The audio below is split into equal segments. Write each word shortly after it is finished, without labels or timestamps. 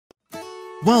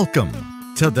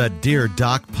Welcome to the Dear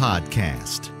Doc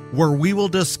podcast, where we will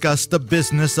discuss the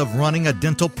business of running a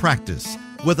dental practice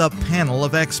with a panel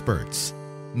of experts.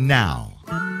 Now,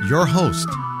 your host,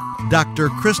 Dr.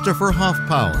 Christopher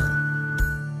Hoffpower.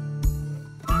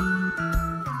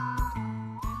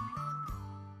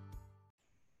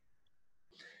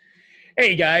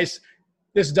 Hey guys,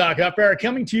 this is Doc Hoffpower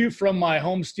coming to you from my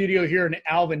home studio here in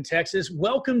Alvin, Texas.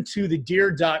 Welcome to the Dear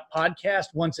Doc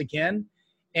podcast once again,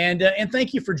 and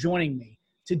thank you for joining me.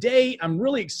 Today, I'm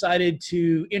really excited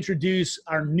to introduce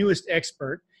our newest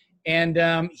expert,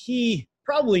 and he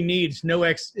probably needs no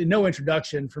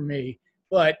introduction from me,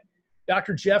 but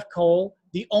Dr. Jeff Cole,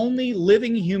 the only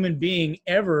living human being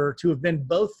ever to have been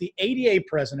both the ADA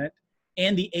president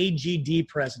and the AGD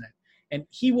president. And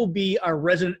he will be our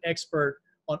resident expert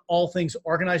on all things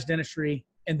organized dentistry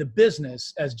and the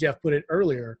business, as Jeff put it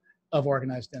earlier, of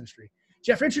organized dentistry.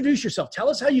 Jeff, introduce yourself. Tell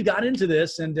us how you got into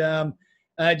this, and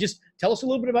just tell us a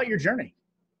little bit about your journey.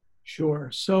 Sure.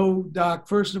 So, Doc,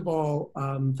 first of all,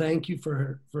 thank you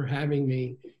for having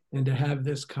me and to have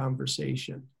this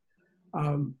conversation.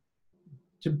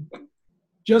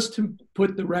 To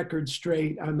put the record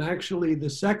straight, I'm actually the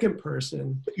second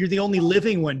person. You're the only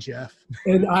living one, Jeff.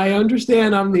 And I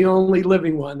understand I'm the only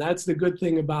living one. That's the good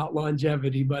thing about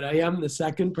longevity. But I am the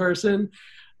second person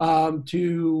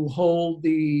to hold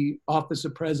the office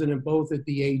of president, both at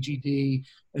the AGD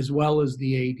as well as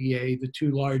the ADA, the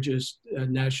two largest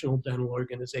national dental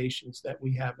organizations that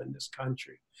we have in this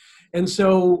country. And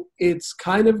so it's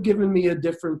kind of given me a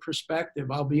different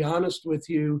perspective. I'll be honest with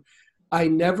you. I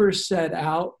never set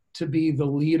out to be the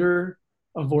leader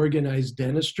of organized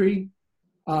dentistry.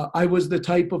 I was the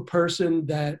type of person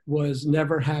that was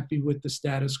never happy with the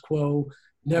status quo,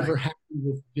 never happy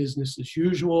with business as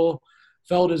usual,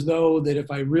 felt as though that if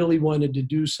I really wanted to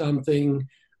do something,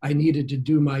 I needed to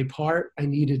do my part, I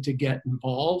needed to get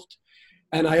involved.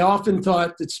 And I often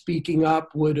thought that speaking up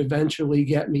would eventually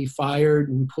get me fired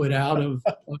and put out of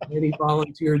any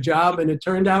volunteer job. And it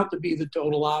turned out to be the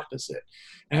total opposite.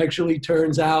 It actually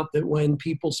turns out that when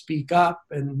people speak up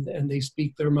and they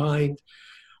speak their mind,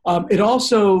 it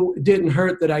also didn't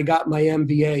hurt that I got my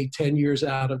MBA 10 years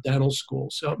out of dental school.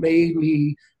 So it made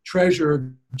me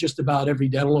treasure just about every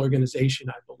dental organization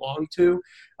I belong to.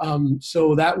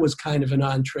 So that was kind of an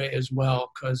entree as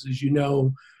well, because as you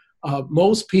know,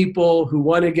 most people who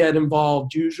want to get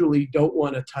involved usually don't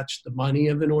want to touch the money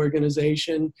of an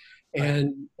organization.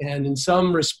 And in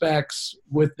some respects,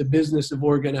 with the business of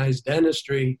organized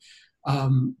dentistry,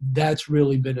 that's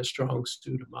really been a strong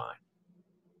suit of mine.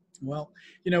 Well,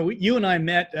 you know, you and I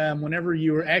met whenever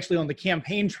you were actually on the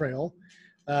campaign trail,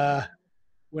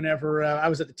 whenever I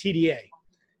was at the TDA.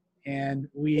 And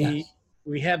we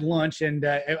had lunch, and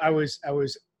I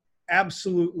was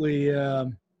absolutely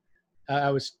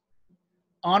I was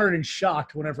honored and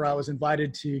shocked whenever I was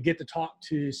invited to get to talk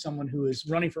to someone who is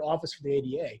running for office for the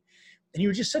ADA. And you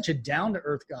were just such a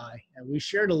down-to-earth guy. And we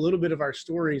shared a little bit of our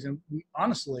stories. And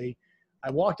honestly, I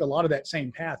walked a lot of that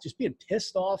same path, just being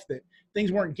pissed off that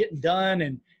things weren't getting done.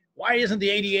 And why isn't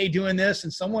the ADA doing this?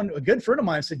 And a good friend of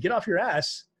mine said, get off your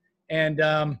ass and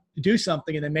do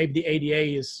something. And then maybe the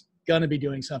ADA is going to be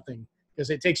doing something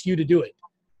because it takes you to do it.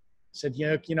 Said,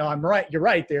 you know, I'm right. You're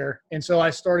right there. And so I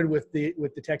started with the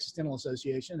Texas Dental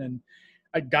Association, and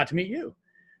I got to meet you.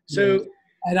 So, yes.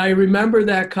 And I remember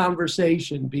that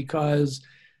conversation because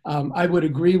I would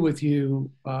agree with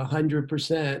you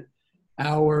 100%.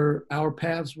 Our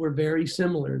paths were very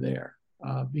similar there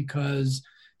because,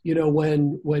 you know,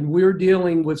 when we're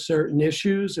dealing with certain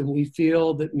issues and we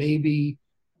feel that maybe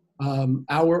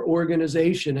our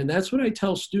organization, and that's what I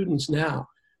tell students now,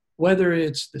 whether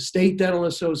it's the State Dental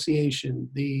Association,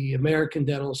 the American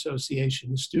Dental Association,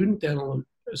 the Student Dental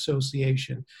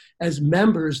Association, as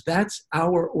members, that's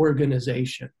our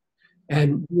organization.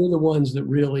 And we're the ones that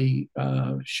really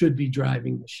should be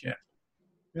driving the ship.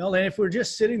 Well, and if we're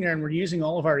just sitting there and we're using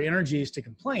all of our energies to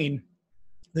complain,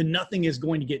 then nothing is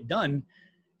going to get done.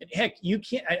 And heck, you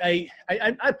can't,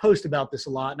 I post about this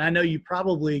a lot, and I know you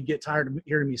probably get tired of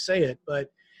hearing me say it, but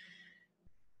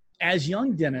as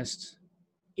young dentists,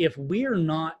 if we're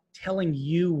not telling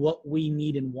you what we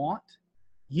need and want,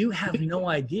 you have no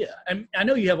idea. I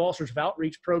know you have all sorts of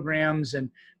outreach programs and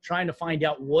trying to find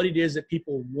out what it is that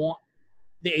people want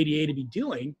the ADA to be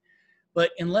doing.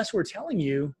 But unless we're telling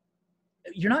you,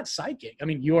 you're not psychic. I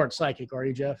mean, you aren't psychic, are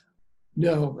you, Jeff?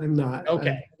 No, I'm not.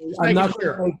 Okay. I'm not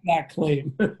going to make that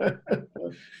claim.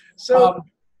 So,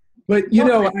 but you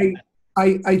know,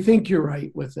 I think you're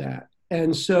right with that.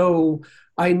 And so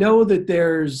I know that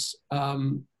there's,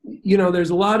 you know,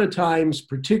 there's a lot of times,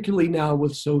 particularly now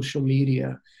with social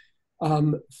media,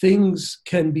 things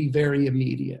can be very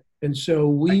immediate. And so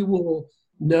we will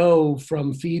know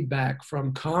from feedback,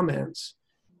 from comments,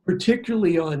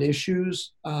 particularly on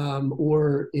issues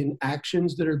or in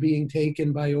actions that are being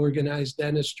taken by organized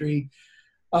dentistry,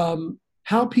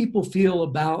 how people feel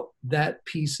about that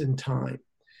piece in time.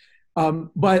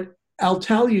 But I'll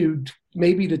tell you,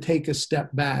 maybe to take a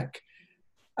step back,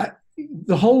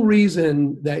 the whole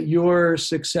reason that you're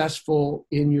successful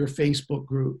in your Facebook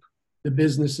group, The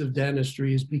Business of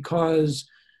Dentistry, is because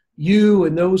you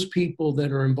and those people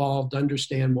that are involved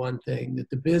understand one thing, that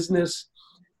the business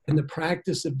and the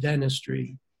practice of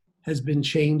dentistry has been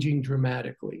changing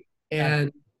dramatically.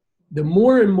 And the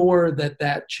more and more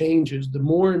that changes, the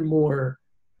more and more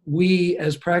we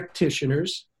as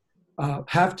practitioners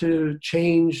have to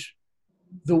change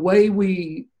the way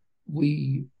we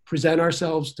present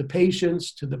ourselves to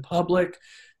patients, to the public,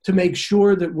 to make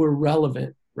sure that we're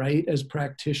relevant, right, as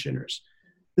practitioners.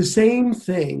 The same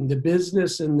thing, the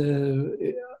business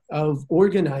of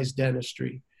organized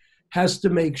dentistry has to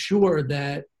make sure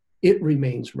that it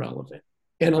remains relevant.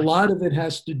 And a lot of it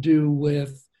has to do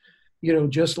with,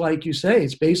 just like you say,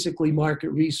 it's basically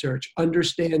market research,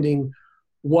 understanding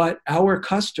what our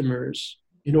customers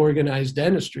in organized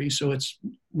dentistry, so it's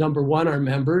number one, our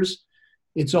members,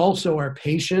 it's also our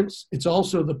patients, it's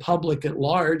also the public at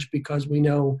large, because we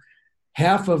know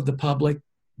half of the public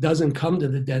doesn't come to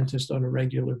the dentist on a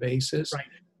regular basis. Right.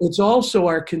 It's also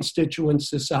our constituent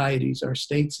societies, our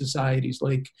state societies,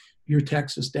 like your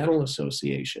Texas Dental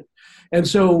Association. And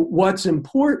so what's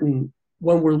important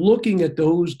when we're looking at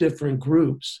those different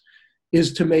groups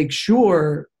is to make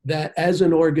sure that as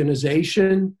an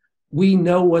organization, we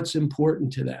know what's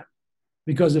important to them,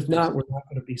 because if not, we're not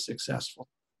going to be successful.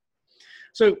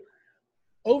 So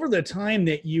over the time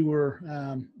that you were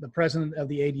the president of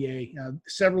the ADA,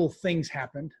 several things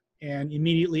happened, and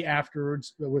immediately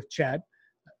afterwards with Chad,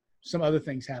 some other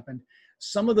things happened.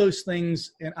 Some of those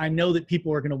things, and I know that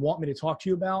people are going to want me to talk to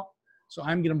you about, so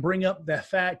I'm going to bring up the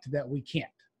fact that we can't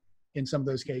in some of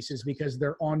those cases because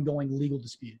they're ongoing legal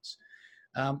disputes.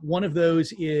 One of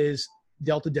those is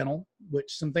Delta Dental,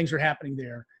 which some things are happening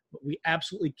there, but we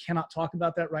absolutely cannot talk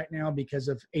about that right now because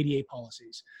of ADA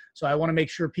policies. So I want to make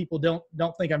sure people don't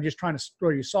think I'm just trying to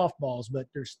throw you softballs, but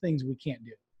there's things we can't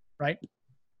do, right?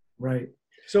 Right.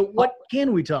 So what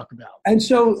can we talk about? And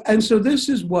so this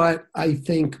is what I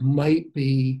think might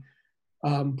be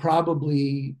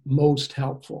probably most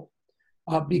helpful,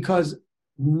 because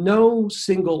no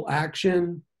single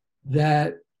action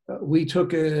that we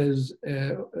took as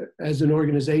an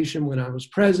organization when I was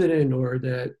president, or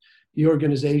that the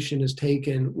organization has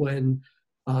taken when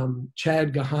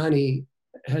Chad Gahani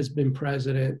has been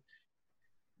president,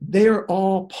 they're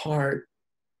all part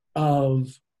of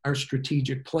our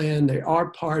strategic plan. They are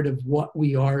part of what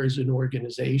we are as an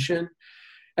organization.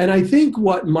 And I think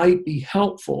what might be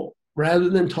helpful, rather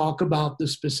than talk about the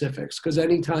specifics, because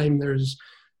anytime there's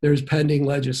pending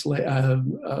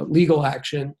legal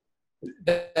action,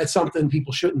 that's something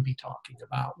people shouldn't be talking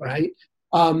about, right?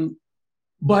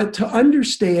 But to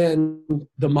understand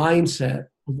the mindset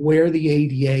of where the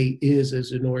ADA is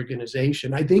as an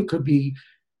organization, I think could be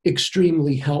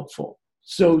extremely helpful.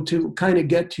 So to kind of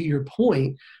get to your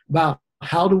point about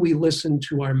how do we listen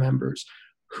to our members,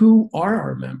 who are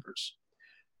our members?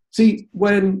 See,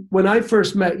 when I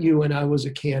first met you and I was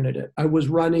a candidate, I was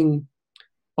running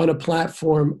on a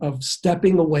platform of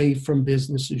stepping away from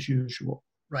business as usual.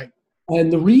 Right.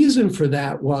 And the reason for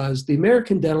that was the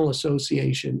American Dental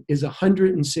Association is a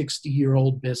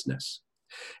 160-year-old business.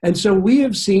 And so we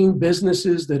have seen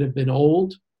businesses that have been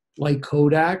old, like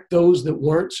Kodak, those that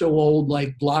weren't so old,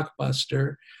 like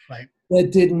Blockbuster, right,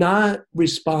 that did not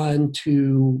respond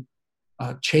to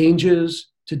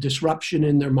changes, to disruption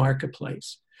in their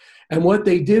marketplace. And what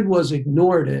they did was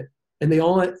ignored it, and they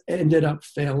all ended up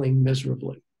failing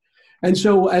miserably. And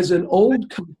so as an old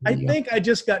company— I think I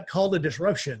just got called a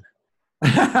disruption.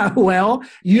 Well,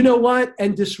 you know what?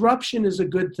 And disruption is a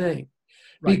good thing,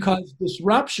 right, because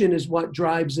disruption is what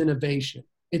drives innovation.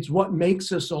 It's what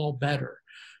makes us all better,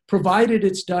 provided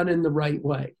it's done in the right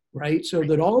way, right? So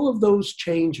that all of those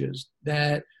changes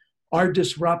that are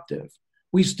disruptive,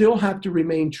 we still have to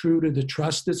remain true to the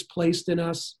trust that's placed in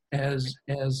us as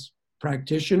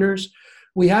practitioners.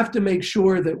 We have to make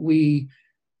sure that we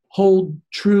hold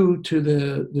true to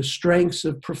the strengths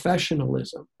of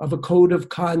professionalism, of a code of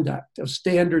conduct, of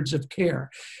standards of care.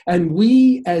 And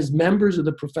we, as members of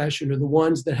the profession, are the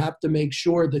ones that have to make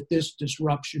sure that this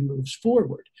disruption moves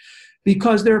forward.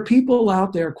 Because there are people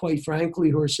out there, quite frankly,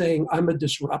 who are saying, I'm a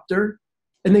disruptor,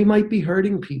 and they might be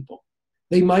hurting people.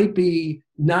 They might be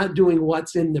not doing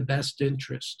what's in the best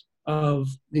interest of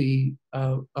the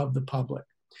public.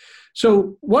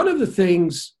 So one of the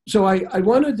things, so I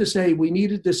wanted to say we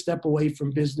needed to step away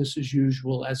from business as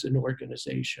usual as an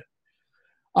organization.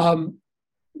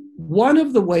 One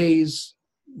of the ways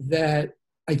that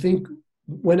I think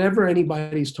whenever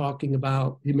anybody's talking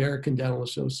about the American Dental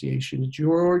Association, it's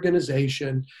your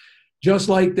organization, just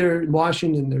like there in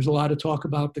Washington, there's a lot of talk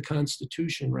about the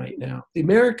Constitution right now. The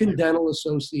American Dental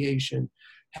Association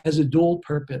has a dual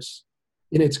purpose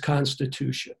in its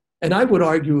Constitution. And I would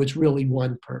argue it's really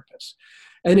one purpose.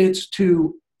 And it's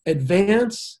to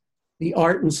advance the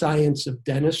art and science of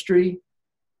dentistry,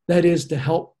 that is to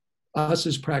help us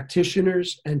as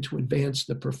practitioners and to advance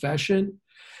the profession.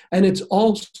 And it's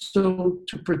also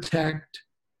to protect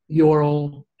the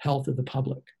oral health of the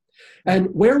public. And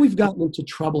where we've gotten into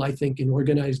trouble, I think, in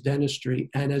organized dentistry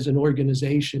and as an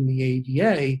organization, the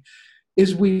ADA,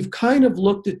 is we've kind of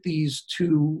looked at these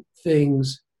two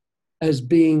things as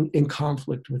being in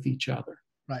conflict with each other.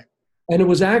 Right. And it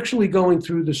was actually going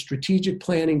through the strategic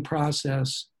planning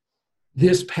process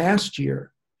this past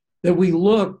year that we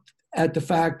looked at the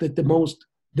fact that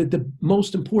the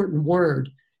most important word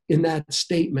in that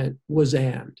statement was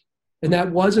and. And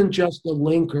that wasn't just a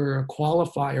link or a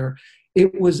qualifier.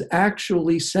 It was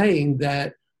actually saying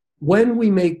that when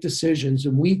we make decisions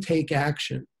and we take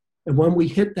action, and when we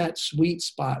hit that sweet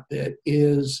spot that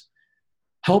is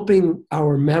helping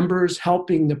our members,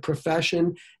 helping the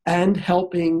profession, and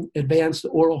helping advance the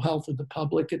oral health of the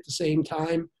public at the same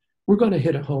time, we're going to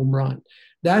hit a home run.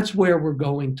 That's where we're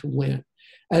going to win.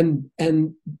 And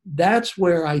that's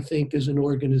where I think as an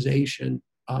organization,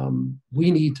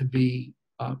 we need to be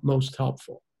most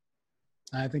helpful.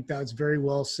 I think that's very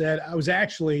well said. I was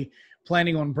actually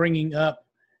planning on bringing up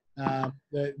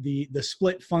the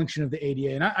split function of the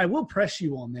ADA, and I will press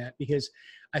you on that because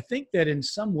I think that in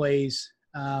some ways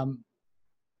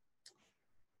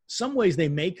they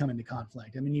may come into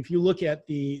conflict. I mean, if you look at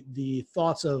the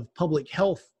thoughts of public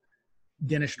health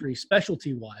dentistry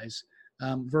specialty-wise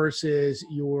versus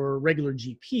your regular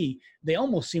GP, they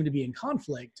almost seem to be in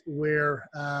conflict where,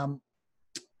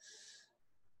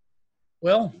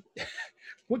 well,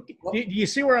 do you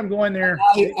see where I'm going there?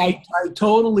 I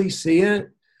totally see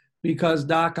it because,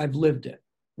 Doc, I've lived it,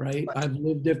 right? I've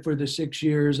lived it for the 6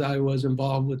 years I was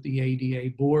involved with the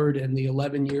ADA board, and the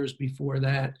 11 years before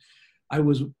that, I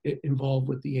was involved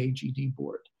with the AGD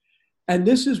board. And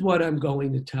this is what I'm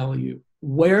going to tell you.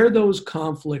 Where those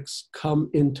conflicts come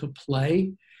into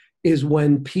play is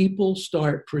when people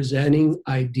start presenting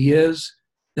ideas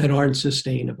that aren't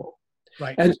sustainable.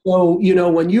 Right. And so,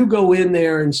 when you go in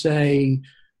there and say,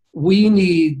 we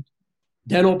need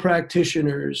dental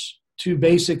practitioners to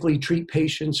basically treat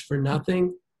patients for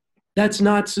nothing, that's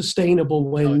not sustainable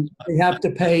when they have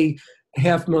to pay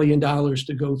 $500,000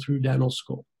 to go through dental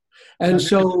school. And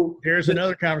so there's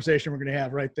another conversation we're going to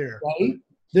have right there. Right?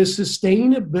 The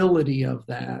sustainability of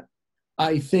that,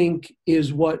 I think,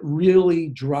 is what really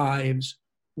drives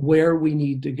where we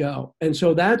need to go. And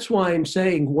so that's why I'm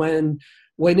saying when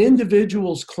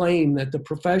individuals claim that the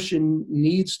profession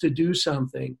needs to do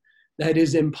something that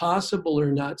is impossible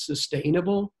or not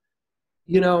sustainable,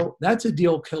 that's a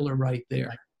deal killer right there.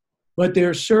 Right. But there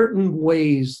are certain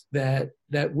ways that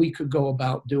we could go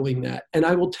about doing that. And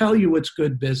I will tell you it's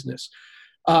good business.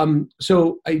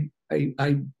 So I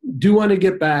do want to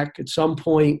get back at some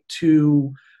point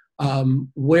to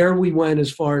where we went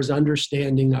as far as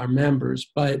understanding our members.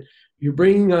 But you're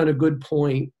bringing on a good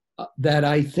point that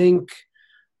I think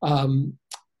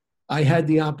I had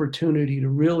the opportunity to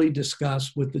really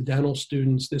discuss with the dental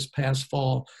students this past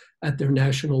fall at their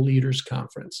National Leaders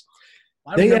Conference.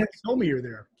 I remember you told me you were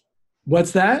there.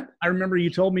 What's that? I remember you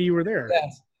told me you were there.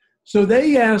 Yes. So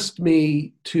they asked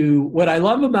me what I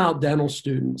love about dental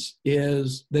students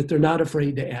is that they're not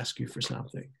afraid to ask you for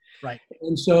something. Right.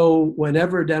 And so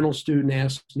whenever a dental student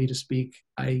asks me to speak,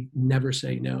 I never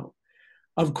say no.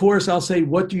 Of course, I'll say,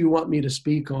 what do you want me to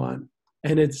speak on?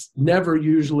 And it's never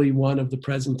usually one of the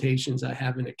presentations I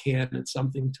have in a can. It's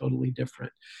something totally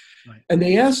different. Right. And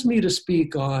they asked me to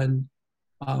speak on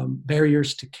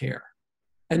barriers to care.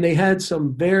 And they had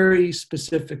some very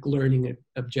specific learning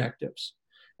objectives.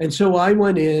 And so I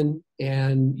went in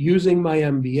and using my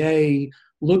MBA,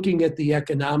 looking at the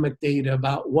economic data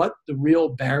about what the real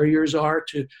barriers are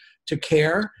to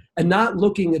care, and not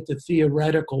looking at the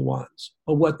theoretical ones,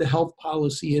 but what the Health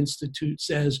Policy Institute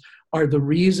says are the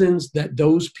reasons that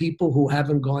those people who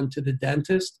haven't gone to the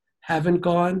dentist haven't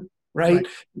gone, right?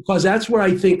 Because that's where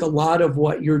I think a lot of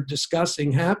what you're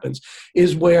discussing happens,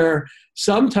 is where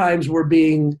sometimes we're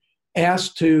being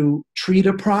asked to treat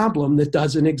a problem that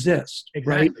doesn't exist,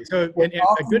 exactly. right? So, we're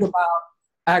talking about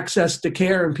access to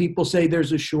care, and people say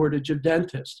there's a shortage of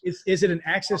dentists. Is it an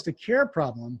access to care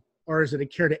problem, or is it a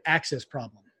care to access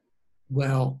problem?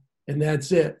 Well, and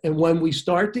that's it. And when we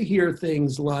start to hear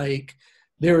things like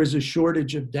there is a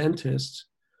shortage of dentists,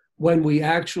 when we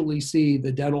actually see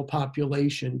the dental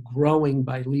population growing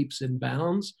by leaps and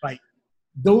bounds, right,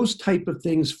 those type of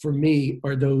things for me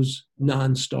are those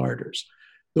non-starters.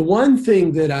 The one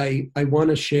thing that I want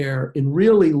to share in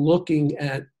really looking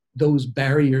at those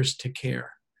barriers to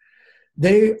care,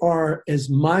 they are as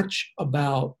much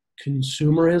about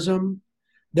consumerism.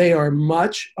 They are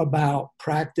much about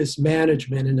practice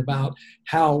management and about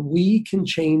how we can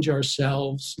change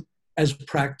ourselves as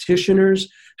practitioners,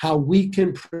 how we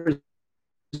can present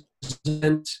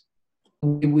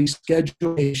when we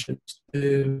schedule patients,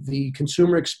 the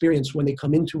consumer experience when they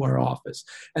come into our office,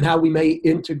 and how we may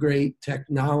integrate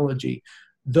technology.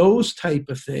 Those type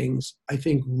of things, I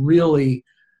think, really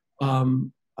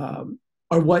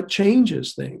are what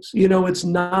changes things. You know, it's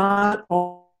not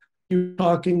all you're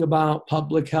talking about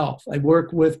public health. I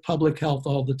work with public health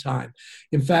all the time.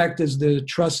 In fact, as the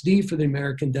trustee for the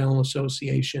American Dental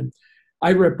Association,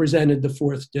 I represented the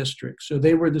 4th District. So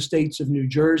they were the states of New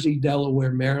Jersey,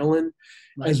 Delaware, Maryland,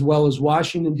 right, as well as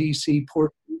Washington, D.C.,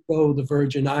 Puerto Rico, the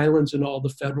Virgin Islands, and all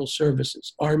the federal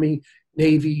services, Army,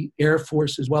 Navy, Air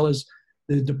Force, as well as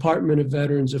the Department of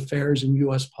Veterans Affairs and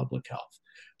U.S. Public Health.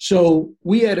 So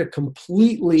we had a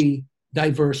completely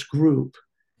diverse group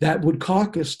that would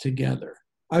caucus together.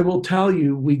 I will tell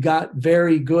you, we got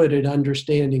very good at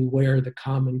understanding where the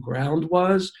common ground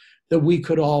was, that we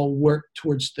could all work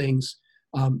towards things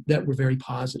that were very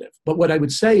positive. But what I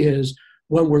would say is,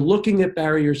 when we're looking at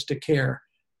barriers to care,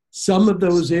 some of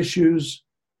those issues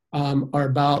are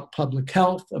about public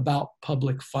health, about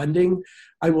public funding.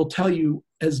 I will tell you,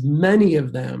 as many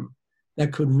of them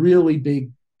that could really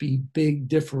be big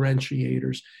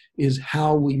differentiators is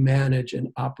how we manage and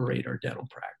operate our dental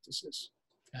practices.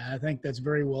 I think that's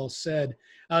very well said.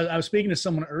 I was speaking to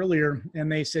someone earlier, and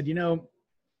they said, you know,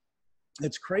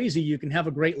 it's crazy. You can have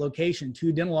a great location,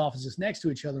 2 dental offices next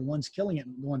to each other, one's killing it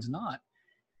and one's not.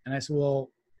 And I said, well,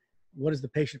 what is the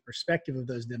patient perspective of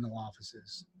those dental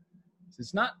offices? So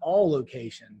it's not all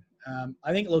location.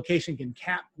 I think location can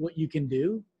cap what you can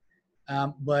do,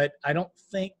 but I don't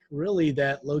think really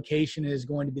that location is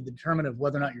going to be the determinant of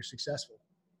whether or not you're successful.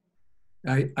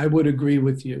 I would agree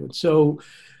with you. So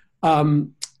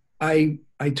I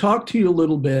talked to you a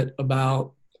little bit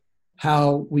about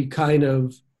how we kind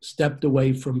of stepped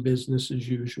away from business as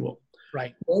usual.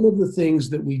 Right. One of the things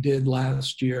that we did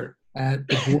last year at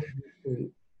the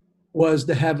board was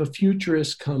to have a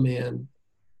futurist come in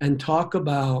and talk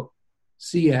about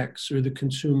CX, or the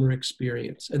consumer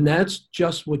experience. And that's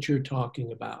just what you're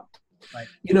talking about. Right.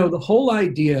 You know, the whole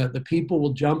idea that people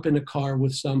will jump in a car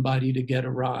with somebody to get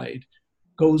a ride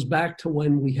goes back to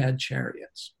when we had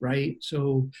chariots, right?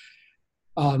 So,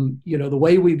 you know, the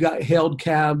way we got hailed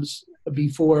cabs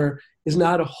before is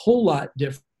not a whole lot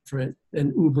different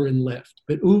than Uber and Lyft.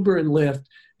 But Uber and Lyft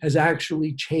has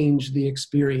actually changed the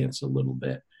experience a little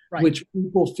bit, right, which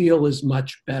people feel is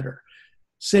much better.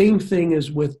 Same thing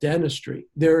as with dentistry.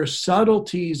 There are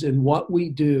subtleties in what we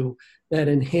do that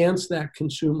enhance that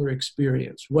consumer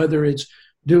experience, whether it's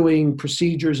doing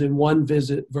procedures in 1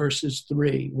 visit versus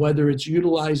 3, whether it's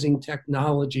utilizing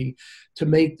technology to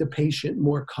make the patient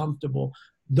more comfortable.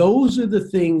 Those are the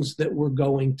things that we're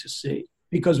going to see.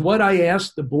 Because what I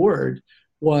asked the board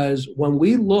was, when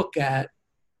we look at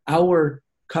our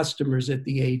customers at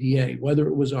the ADA, whether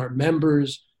it was our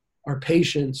members, our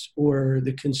patients, or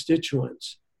the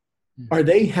constituents, are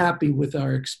they happy with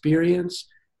our experience?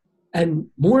 And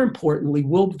more importantly,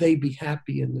 will they be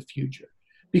happy in the future?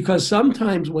 Because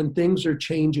sometimes when things are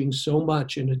changing so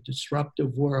much in a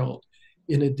disruptive world,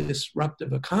 in a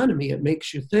disruptive economy, it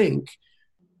makes you think,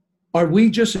 are we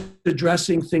just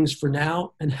addressing things for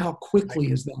now? And how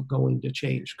quickly is that going to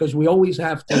change? Because we always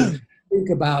have to think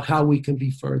about how we can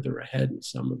be further ahead in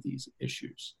some of these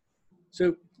issues.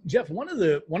 So, Jeff, one of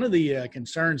the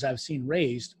concerns I've seen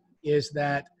raised is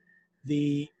that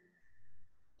a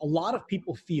lot of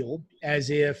people feel as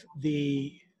if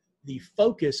the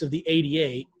focus of the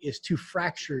ADA is too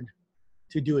fractured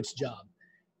to do its job.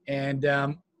 And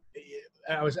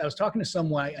I was talking to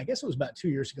someone, I guess it was about 2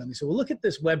 years ago, and they said, well, look at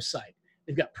this website.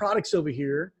 They've got products over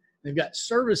here. They've got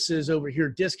services over here,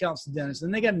 discounts to dentists,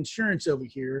 and they got insurance over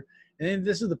here. And then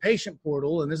this is the patient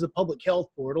portal, and this is the public health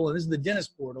portal, and this is the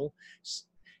dentist portal.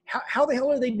 How the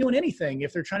hell are they doing anything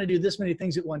if they're trying to do this many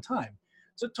things at one time?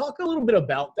 So talk a little bit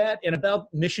about that and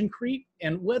about mission creep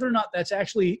and whether or not that's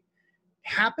actually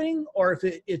happening, or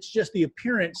if it's just the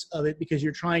appearance of it because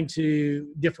you're trying to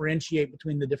differentiate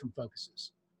between the different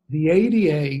focuses. the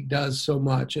ADA does so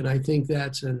much, and I think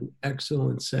that's an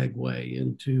excellent segue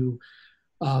into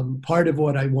part of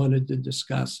what I wanted to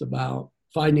discuss about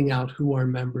finding out who our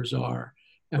members are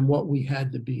and what we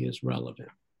had to be as relevant.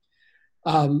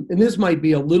 And this might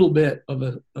be a little bit of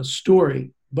a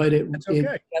story, but it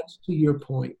gets to your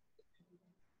point.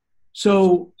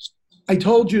 So I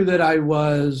told you that I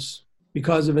was,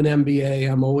 because of an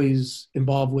MBA, I'm always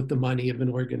involved with the money of an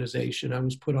organization. I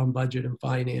was put on budget and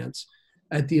finance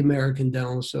at the American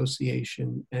Dental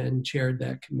Association and chaired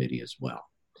that committee as well.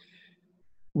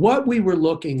 What we were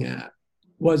looking at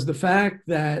was the fact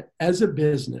that as a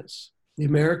business, the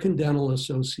American Dental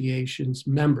Association's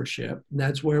membership, and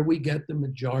that's where we get the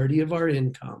majority of our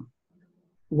income,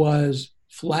 was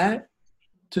flat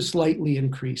to slightly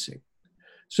increasing.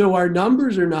 So our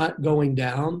numbers are not going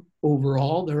down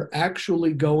overall, they're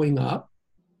actually going up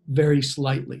very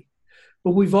slightly.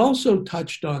 But we've also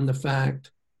touched on the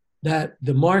fact that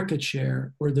the market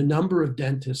share, or the number of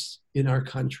dentists in our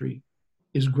country,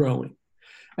 is growing.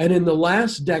 And in the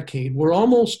last decade, we're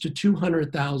almost to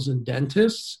 200,000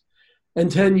 dentists.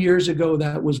 And 10 years ago,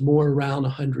 that was more around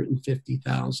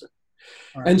 150,000.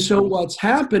 Right. And so what's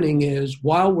happening is,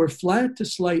 while we're flat to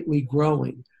slightly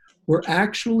growing, we're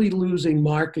actually losing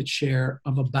market share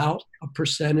of about a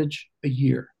percentage a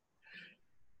year.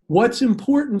 What's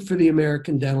important for the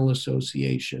American Dental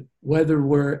Association, whether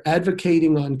we're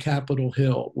advocating on Capitol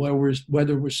Hill,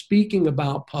 whether we're speaking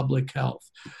about public health,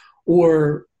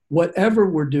 or whatever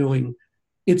we're doing,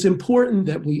 it's important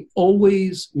that we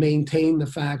always maintain the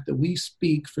fact that we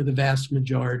speak for the vast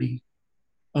majority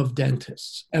of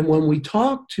dentists. And when we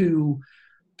talk to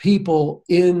people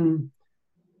in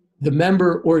the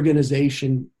member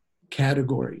organization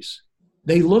categories,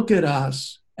 they look at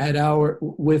us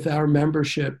with our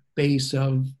membership base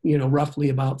of, roughly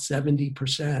about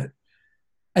 70%.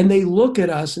 And they look at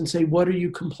us and say, what are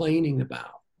you complaining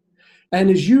about? And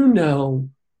as you know,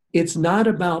 it's not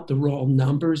about the raw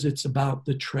numbers, it's about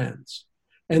the trends.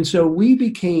 And so we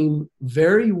became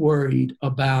very worried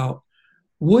about,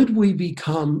 would we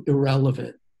become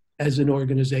irrelevant as an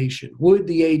organization? Would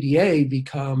the ADA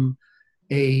become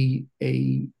a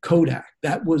Kodak?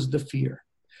 That was the fear.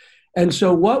 And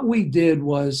so what we did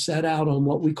was set out on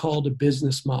what we called a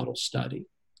business model study.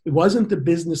 It wasn't the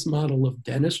business model of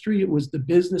dentistry, it was the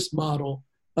business model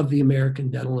of the American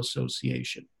Dental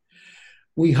Association.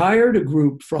 We hired a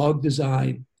group, Frog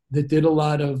Design, that did a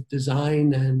lot of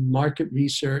design and market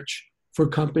research for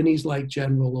companies like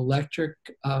General Electric,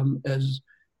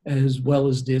 as well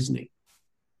as Disney.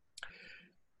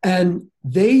 And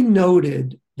they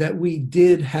noted that we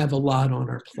did have a lot on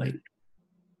our plate.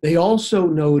 They also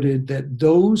noted that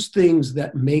those things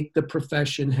that make the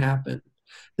profession happen,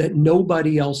 that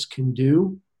nobody else can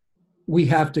do, we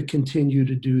have to continue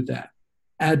to do that.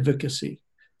 Advocacy,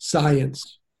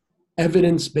 science,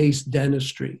 evidence-based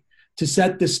dentistry, to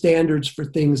set the standards for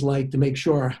things like to make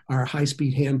sure our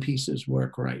high-speed handpieces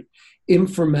work right,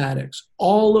 informatics,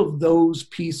 all of those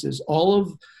pieces, all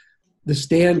of the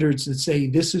standards that say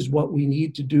this is what we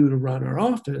need to do to run our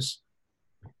office,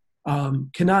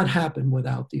 cannot happen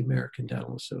without the American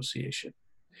Dental Association.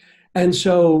 And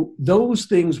so those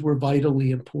things were vitally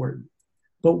important.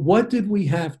 But what did we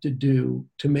have to do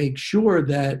to make sure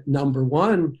that, number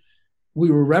one, we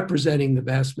were representing the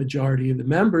vast majority of the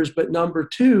members, but number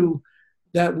two,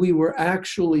 that we were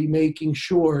actually making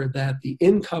sure that the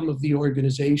income of the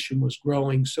organization was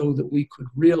growing so that we could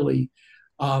really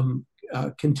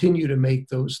continue to make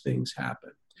those things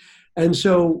happen. And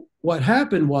so what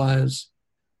happened was,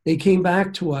 they came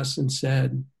back to us and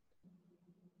said,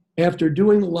 after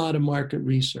doing a lot of market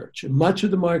research, and much of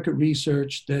the market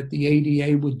research that the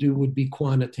ADA would do would be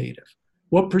quantitative.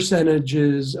 What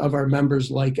percentages of our members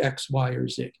like X, Y, or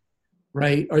Z,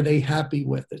 right? Are they happy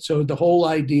with it? So the whole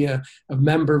idea of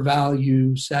member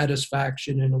value,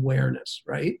 satisfaction, and awareness,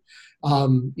 right?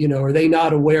 Are they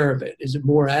not aware of it? Is it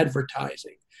more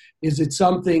advertising? Is it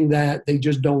something that they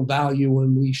just don't value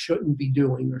and we shouldn't be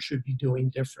doing or should be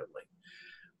doing differently?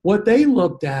 What they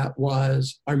looked at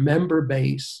was our member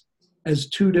base as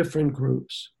two different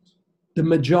groups.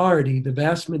 The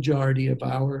vast majority of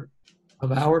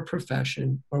our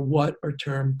profession are what are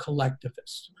termed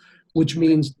collectivists, which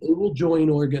means they will join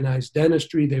organized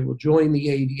dentistry, they will join the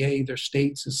ADA, their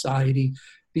state society,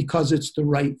 because it's the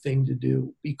right thing to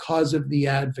do, because of the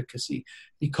advocacy,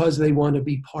 because they want to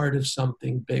be part of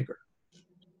something bigger.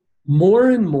 More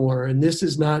and more, and this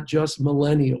is not just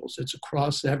millennials, it's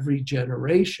across every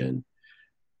generation,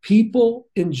 people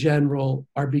in general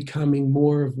are becoming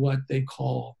more of what they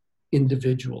call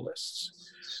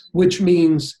individualists, which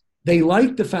means they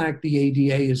like the fact the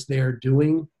ADA is there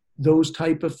doing those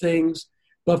type of things,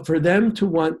 But for them to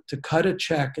want to cut a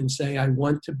check and say, I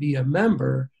want to be a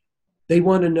member, they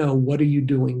want to know, what are you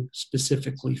doing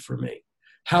specifically for me?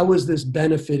 How is this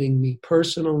benefiting me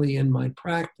personally in my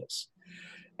practice?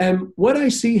 And what I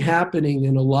see happening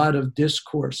in a lot of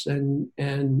discourse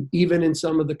and even in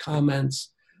some of the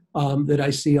comments that I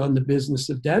see on the business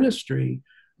of dentistry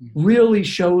really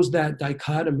shows that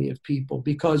dichotomy of people,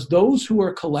 because those who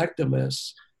are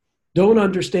collectivists don't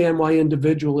understand why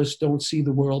individualists don't see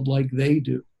the world like they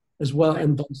do as well,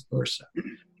 and vice versa.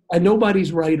 And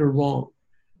nobody's right or wrong.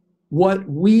 What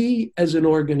we as an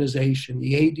organization,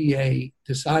 the ADA,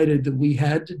 decided that we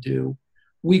had to do,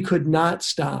 we could not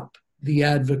stop the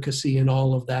advocacy and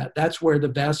all of that. That's where the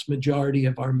vast majority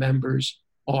of our members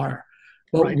are.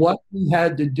 But what we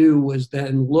had to do was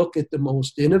then look at the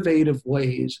most innovative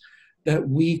ways that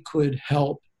we could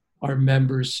help our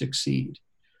members succeed.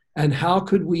 And how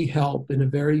could we help in a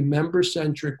very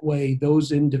member-centric way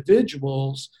those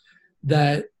individuals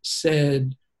that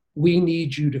said, we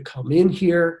need you to come in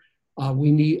here, I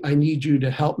need you to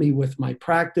help me with my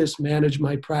practice, manage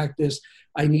my practice,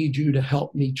 I need you to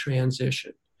help me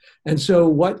transition. And so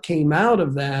what came out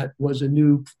of that was a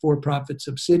new for-profit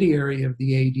subsidiary of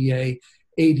the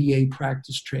ADA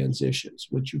Practice Transitions,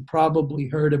 which you probably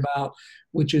heard about,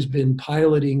 which has been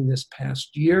piloting this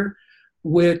past year,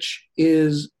 which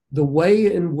is the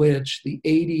way in which the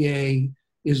ADA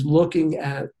is looking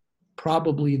at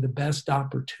probably the best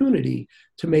opportunity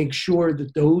to make sure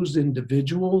that those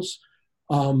individuals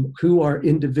who are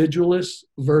individualists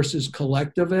versus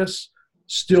collectivists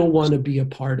still want to be a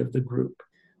part of the group.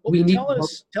 Well,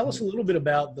 tell us a little bit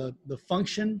about the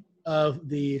function of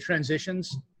the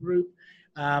transitions group,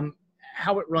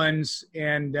 how it runs,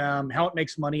 and how it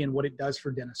makes money and what it does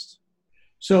for dentists.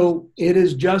 So it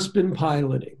has just been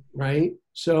piloting, right?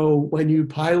 So when you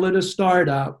pilot a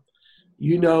startup,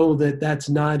 you know that that's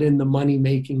not in the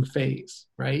money-making phase,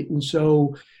 right? And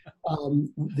so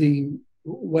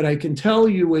what I can tell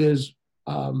you is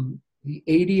the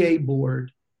ADA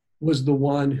board was the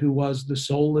one who was the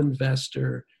sole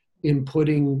investor in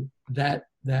putting that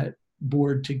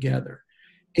board together.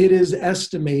 It is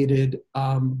estimated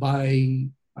by,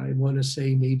 I want to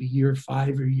say maybe year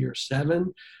 5 or year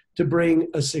 7, to bring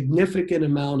a significant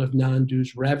amount of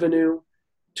non-dues revenue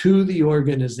to the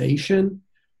organization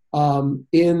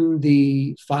in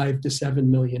the $5 to $7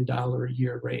 million a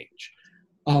year range.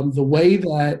 The way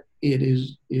that it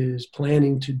is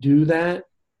planning to do that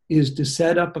is to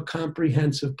set up a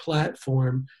comprehensive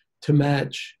platform to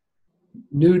match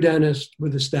new dentists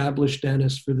with established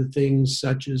dentists for the things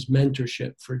such as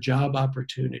mentorship for job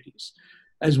opportunities,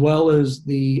 as well as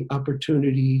the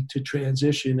opportunity to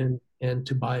transition and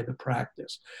to buy the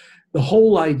practice. The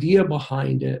whole idea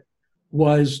behind it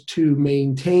was to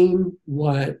maintain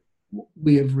what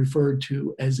we have referred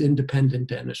to as independent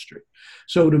dentistry.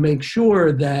 So to make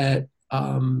sure that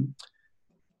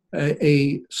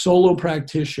a solo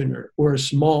practitioner or a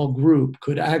small group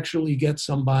could actually get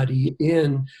somebody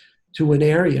in to an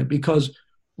area, because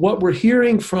what we're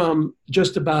hearing from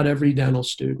just about every dental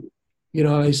student,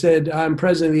 I said, I'm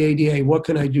president of the ADA, what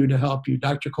can I do to help you?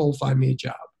 Dr. Cole, find me a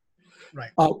job.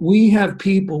 Right. We have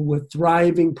people with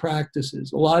thriving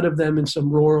practices, a lot of them in some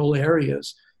rural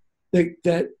areas,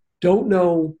 that don't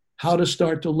know how to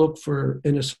start to look for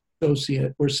an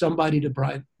associate or somebody to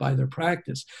buy their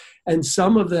practice. And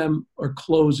some of them are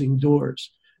closing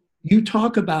doors. You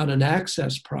talk about an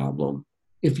access problem.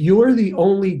 If you're the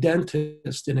only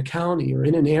dentist in a county or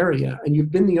in an area and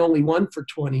you've been the only one for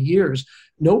 20 years,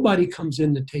 nobody comes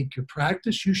in to take your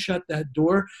practice. You shut that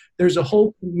door. There's a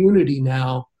whole community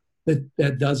now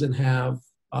that doesn't have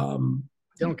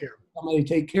don't care. Somebody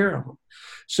take care of them.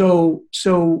 So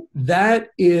that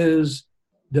is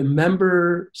the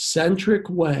member-centric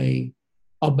way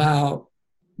about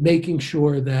making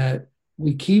sure that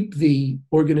we keep the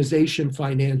organization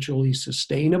financially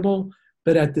sustainable,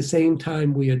 but at the same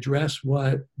time we address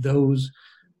what those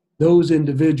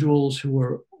individuals who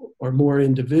are more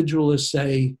individualists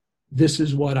say, this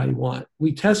is what I want.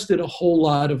 We tested a whole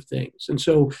lot of things. And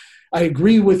so I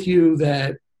agree with you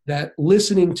that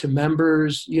listening to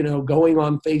members, going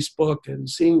on Facebook and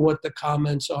seeing what the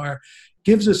comments are,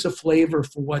 gives us a flavor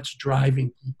for what's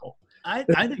driving people. I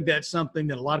think that's something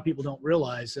that a lot of people don't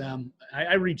realize.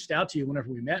 I reached out to you whenever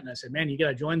we met, and I said, man, you got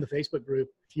to join the Facebook group.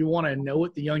 If you want to know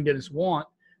what the young dentists want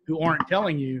who aren't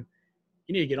telling you,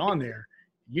 you need to get on there.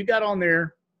 You got on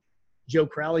there. Joe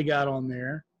Crowley got on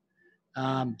there.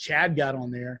 Chad got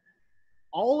on there.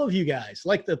 All of you guys,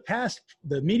 like the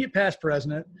immediate past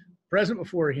president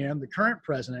before him, the current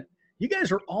president, you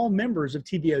guys are all members of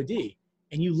TBOD,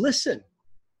 and you listen.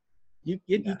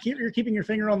 You're keeping your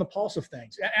finger on the pulse of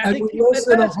things. I think we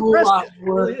listen a whole lot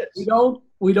more. Really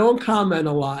we don't comment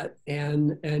a lot,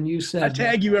 and you said I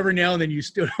tag you every now and then. You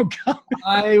still don't comment.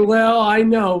 I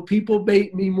know people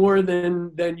bait me more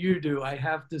than you do, I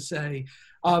have to say,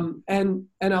 and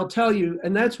I'll tell you,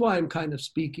 and that's why I'm kind of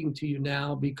speaking to you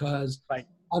now, because right.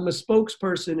 I'm a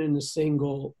spokesperson in a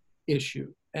single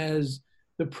issue. As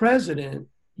the president,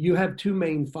 you have two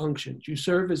main functions. You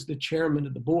serve as the chairman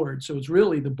of the board. So it's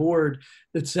really the board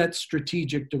that sets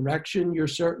strategic direction. You're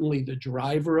certainly the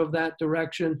driver of that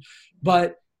direction.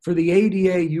 But for the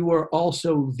ADA, you are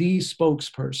also the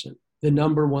spokesperson, the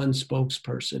number one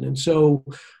spokesperson. And so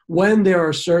when there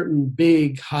are certain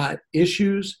big, hot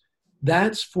issues,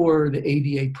 that's for the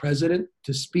ADA president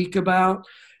to speak about.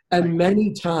 And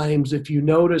many times, if you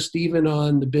noticed, even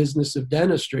on the business of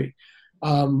dentistry,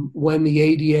 when the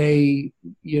ADA,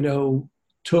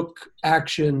 took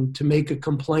action to make a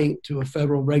complaint to a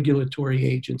federal regulatory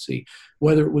agency,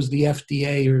 whether it was the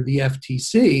FDA or the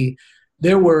FTC,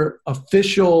 there were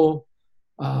official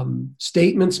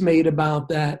statements made about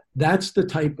that. That's the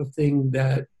type of thing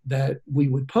that we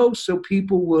would post, so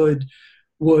people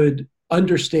would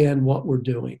understand what we're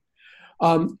doing.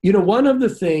 One of the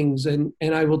things, and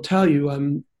I will tell you,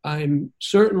 I'm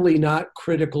certainly not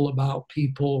critical about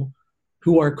people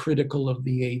who are critical of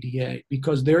the ADA,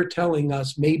 because they're telling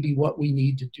us maybe what we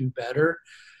need to do better.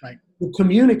 Right. The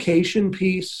communication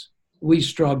piece we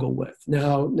struggle with.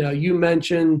 Now you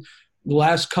mentioned the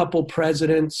last couple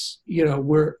presidents,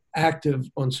 we're active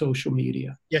on social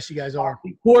media. Yes, you guys are.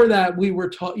 Before that, we were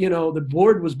taught, the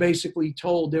board was basically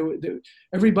told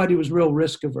everybody was real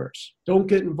risk averse. Don't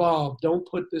get involved. Don't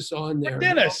put this on there. We're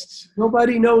dentists.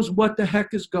 Nobody knows what the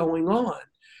heck is going on.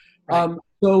 Right.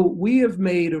 So we have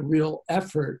made a real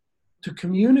effort to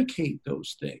communicate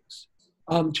those things.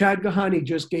 Chad Gahani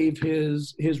just gave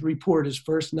his report, his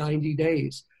first 90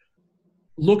 days.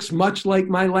 Looks much like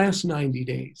my last 90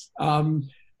 days.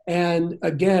 And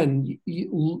again,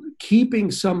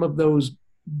 keeping some of those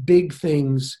big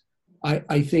things,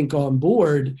 I think, on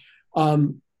board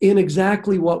in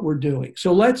exactly what we're doing.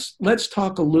 So let's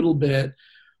talk a little bit,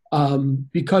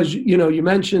 because, you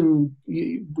mentioned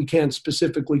we can't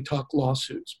specifically talk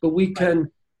lawsuits, but we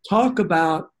can talk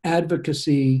about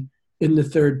advocacy in the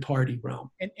third party realm.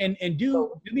 And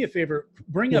do me a favor,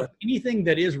 bring up anything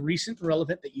that is recent,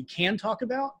 relevant, that you can talk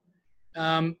about,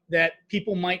 that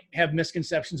people might have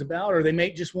misconceptions about, or they may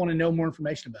just want to know more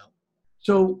information about.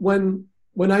 So when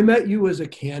I met you as a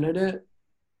candidate,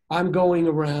 I'm going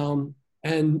around,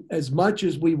 and as much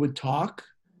as we would talk,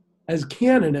 as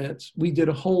candidates, we did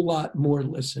a whole lot more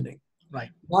listening. Right.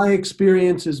 My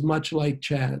experience is much like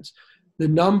Chad's. The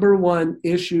number one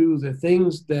issue, the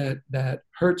things that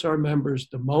hurts our members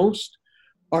the most,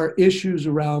 are issues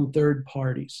around third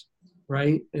parties,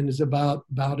 right? And is about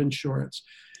insurance.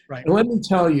 Right. And let me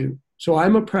tell you, so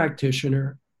I'm a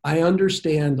practitioner. I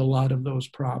understand a lot of those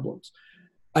problems.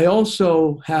 I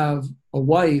also have a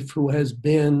wife who has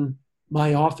been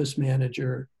my office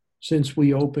manager since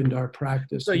we opened our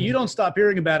practice. So you don't stop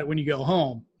hearing about it when you go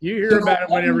home. You hear about it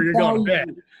whenever you're going to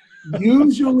bed.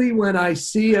 Usually when I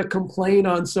see a complaint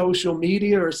on social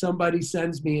media or somebody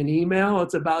sends me an email,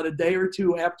 it's about a day or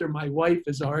two after my wife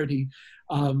has already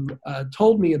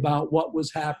told me about what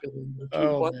was happening,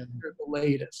 what was the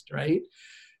latest, right?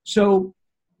 So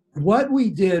what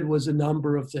we did was a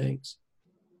number of things.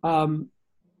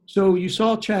 So you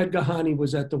saw Chad Gahani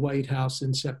was at the White House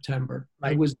in September.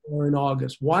 Right. I was there in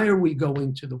August. Why are we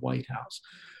going to the White House?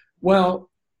 Well,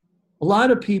 a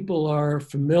lot of people are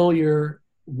familiar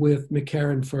with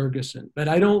McCarran-Ferguson, but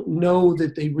I don't know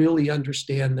that they really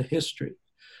understand the history.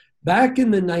 Back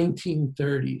in the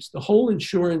 1930s, the whole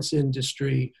insurance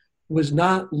industry was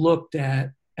not looked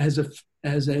at as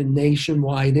a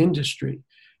nationwide industry.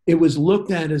 It was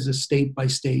looked at as a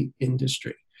state-by-state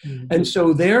industry. Mm-hmm. And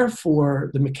so therefore,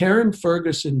 the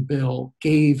McCarran-Ferguson bill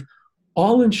gave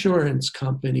all insurance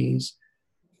companies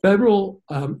federal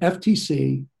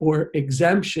FTC or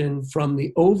exemption from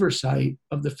the oversight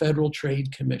of the Federal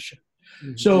Trade Commission.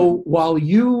 Mm-hmm. So while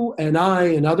you and I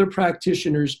and other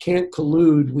practitioners can't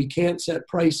collude, we can't set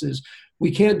prices, we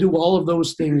can't do all of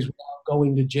those things without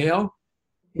going to jail,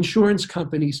 insurance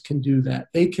companies can do that.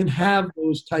 They can have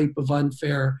those type of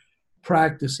unfair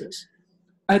practices.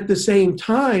 At the same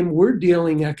time, we're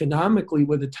dealing economically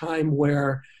with a time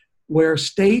where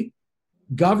state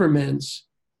governments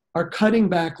are cutting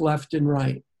back left and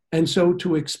right. And so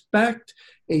to expect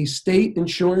a state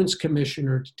insurance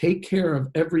commissioner to take care of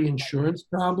every insurance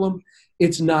problem,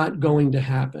 it's not going to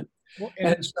happen.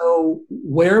 And so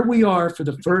where we are for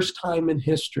the first time in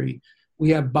history,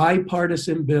 we have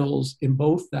bipartisan bills in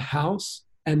both the House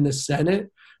and the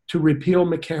Senate to repeal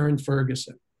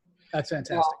McCarran-Ferguson. That's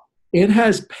fantastic. It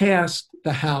has passed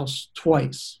the House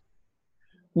twice.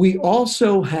 We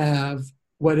also have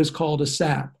what is called a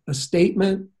SAP, a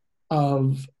Statement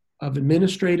of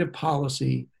Administrative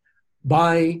Policy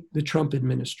by the Trump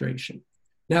administration.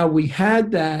 Now, we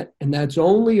had that, and that's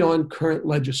only on current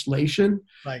legislation.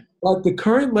 Right. But the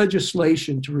current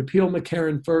legislation to repeal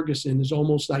McCarran-Ferguson is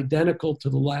almost identical to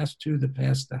the last two that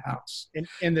passed the House.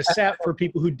 And the SAP, for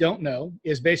people who don't know,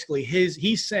 is basically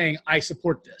he's saying, I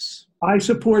support this. I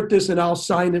support this, and I'll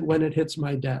sign it when it hits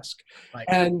my desk. Right.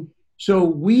 And so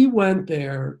we went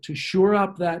there to shore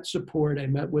up that support. I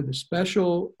met with a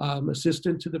special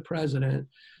assistant to the president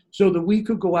so that we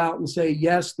could go out and say,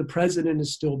 yes, the president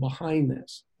is still behind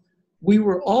this. We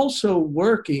were also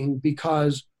working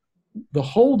because the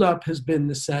holdup has been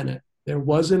the Senate. There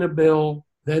wasn't a bill.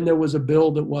 Then there was a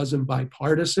bill that wasn't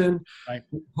bipartisan. Right.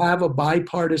 We have a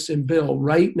bipartisan bill.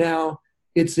 Right now,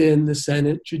 it's in the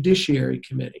Senate Judiciary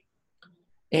Committee.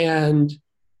 And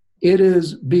it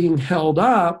is being held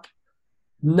up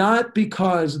not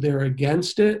because they're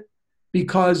against it,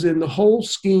 because in the whole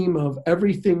scheme of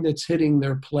everything that's hitting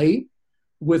their plate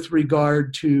with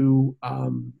regard to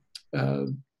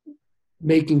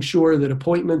making sure that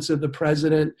appointments of the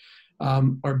president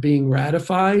are being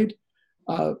ratified,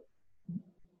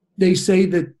 they say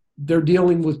that they're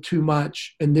dealing with too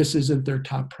much and this isn't their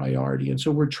top priority. And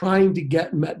so we're trying to get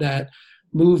that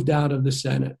moved out of the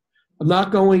Senate. I'm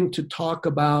not going to talk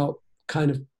about kind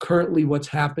of currently what's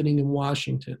happening in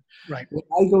Washington. Right. When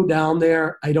I go down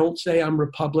there, I don't say I'm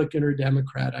Republican or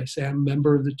Democrat. I say I'm a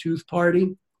member of the Tooth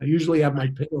Party. I usually have my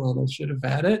pin on. I should have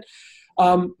had it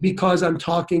because I'm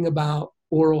talking about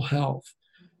oral health.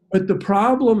 But the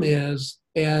problem is,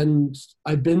 and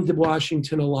I've been to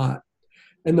Washington a lot,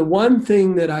 and the one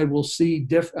thing that I will see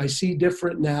I see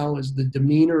different now is the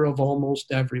demeanor of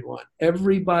almost everyone.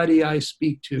 Everybody I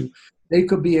speak to, they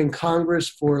could be in Congress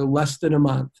for less than a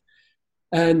month.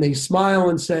 And they smile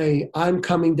and say, I'm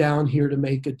coming down here to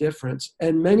make a difference.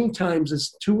 And many times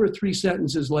it's 2 or 3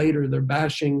 sentences later, they're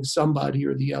bashing somebody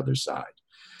or the other side.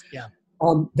 Yeah.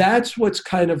 That's what's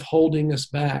kind of holding us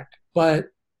back. But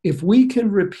if we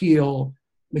can repeal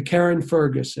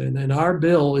McCarran-Ferguson, and our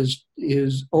bill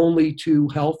is only to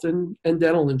health and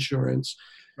dental insurance,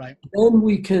 right, then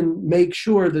we can make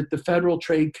sure that the Federal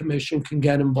Trade Commission can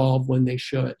get involved when they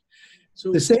should. So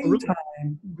at the same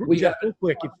time, Jeff, real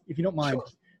quick, if you don't mind, sure,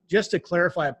 just to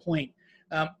clarify a point,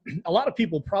 a lot of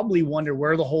people probably wonder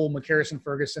where the whole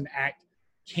McCarran-Ferguson Act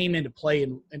came into play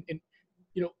and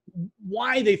you know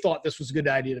why they thought this was a good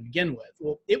idea to begin with.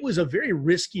 Well, it was a very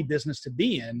risky business to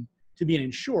be an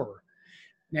insurer.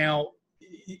 Now,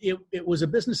 it was a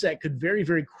business that could very,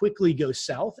 very quickly go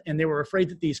south, and they were afraid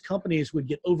that these companies would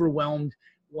get overwhelmed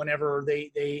whenever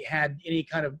they had any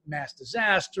kind of mass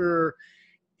disaster.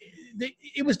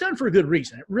 It was done for a good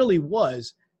reason. It really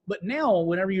was. But now,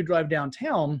 whenever you drive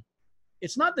downtown,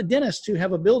 it's not the dentists who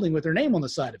have a building with their name on the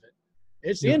side of it.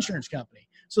 It's the insurance company.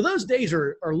 So those days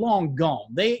are long gone.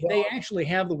 They actually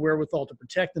have the wherewithal to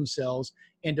protect themselves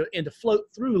and to float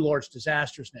through large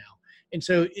disasters now. And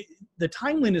so the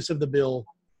timeliness of the bill,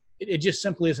 it just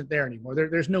simply isn't there anymore.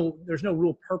 There's no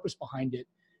real purpose behind it,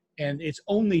 and it's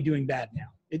only doing bad now.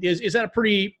 Is that a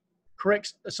pretty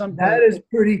correct assumption? That is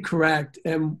pretty correct.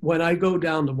 And when I go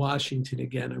down to Washington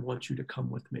again, I want you to come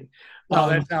with me.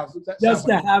 That sounds just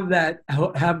to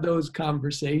like have those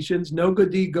conversations. No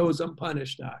good deed goes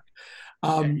unpunished, Doc.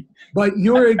 But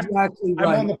you're exactly right.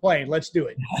 I'm on the plane. Let's do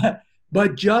it.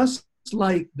 But just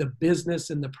like the business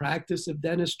and the practice of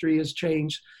dentistry has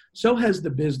changed, so has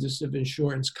the business of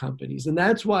insurance companies. And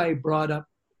that's why I brought up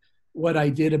what I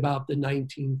did about the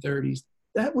 1930s.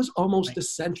 That was almost a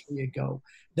century ago.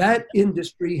 That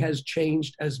industry has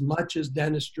changed as much as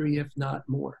dentistry, if not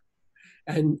more.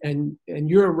 And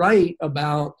you're right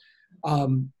about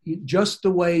just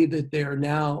the way that they're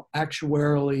now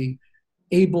actuarially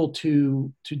able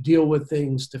to deal with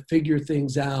things, to figure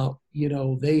things out. You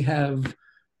know, they have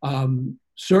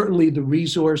certainly the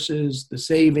resources, the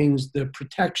savings, the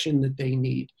protection that they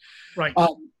need. Right.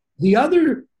 The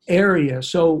other area,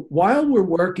 so while we're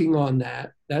working on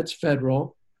that, that's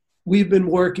federal, we've been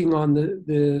working on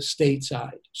the state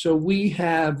side. So we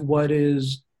have what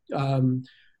is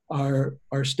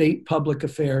our state public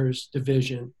affairs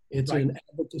division. It's an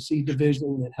advocacy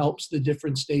division that helps the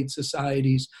different state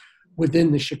societies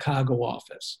within the Chicago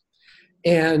office.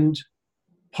 And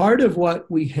part of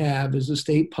what we have is a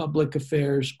state public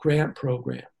affairs grant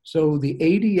program. So the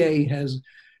ADA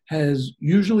has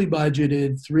usually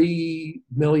budgeted $3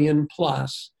 million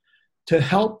plus to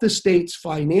help the states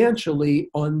financially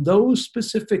on those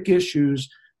specific issues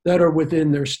that are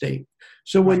within their state.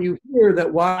 So when you hear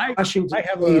that Washington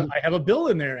I have a bill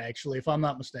in there, actually, if I'm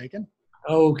not mistaken.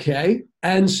 Okay.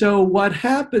 And so what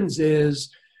happens is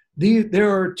there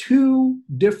are two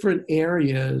different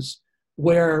areas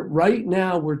where right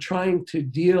now we're trying to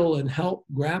deal and help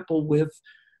grapple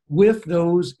with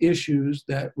those issues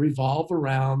that revolve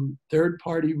around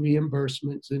third-party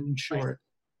reimbursements and insurance.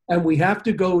 Right. And we have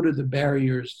to go to the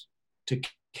barriers to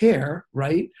care,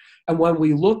 right? And when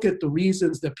we look at the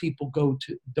reasons that people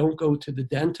don't go to the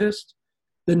dentist,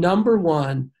 the number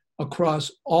one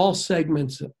across all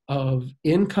segments of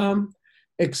income,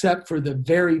 except for the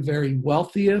very, very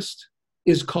wealthiest,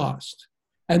 is cost.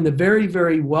 And the very,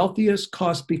 very wealthiest,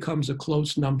 cost becomes a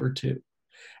close number two.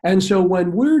 And so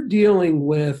when we're dealing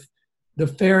with the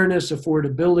fairness,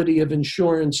 affordability of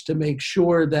insurance to make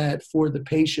sure that for the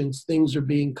patients, things are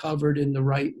being covered in the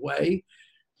right way,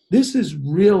 this is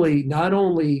really not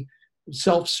only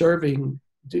self-serving.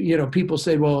 People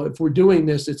say, well, if we're doing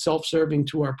this, it's self-serving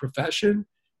to our profession.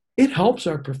 It helps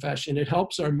our profession. It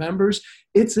helps our members.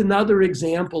 It's another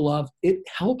example of it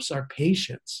helps our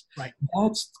patients. Right.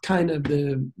 That's kind of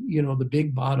the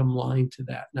big bottom line to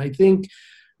that. And I think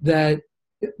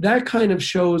that kind of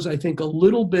shows, I think, a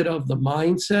little bit of the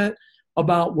mindset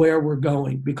about where we're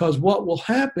going. Because what will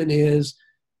happen is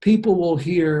people will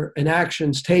hear an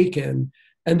action's taken,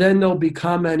 and then they'll be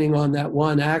commenting on that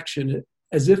one action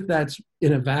as if that's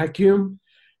in a vacuum.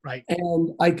 Right.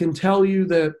 And I can tell you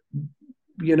that,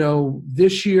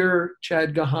 this year,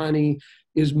 Chad Gahani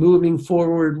is moving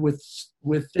forward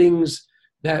with things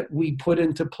that we put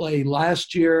into play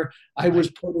last year. I was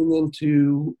putting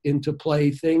into play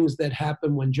things that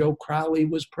happened when Joe Crowley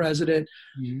was president.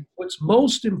 Mm-hmm. What's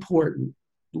most important,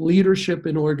 leadership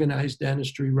in organized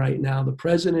dentistry right now, the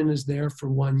president is there for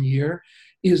 1 year,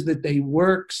 is that they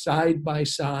work side by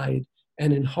side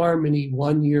and in harmony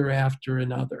 1 year after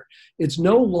another. It's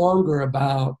no longer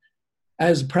about,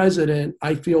 as president,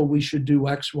 I feel we should do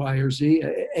X, Y, or Z.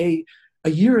 A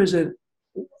year isn't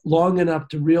long enough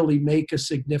to really make a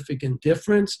significant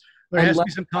difference. There has to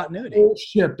be some continuity. The whole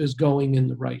ship is going in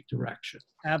the right direction.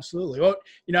 Absolutely. Well,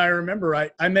 I remember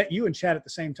I met you and Chad at the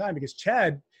same time, because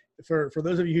Chad, for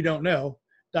those of you who don't know,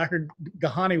 Dr.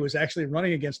 Gahani was actually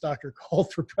running against Dr.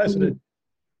 Colt for president.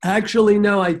 Actually,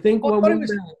 no. I think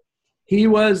he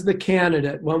was the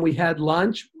candidate. When we had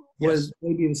lunch, was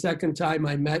maybe the second time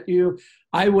I met you.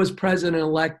 I was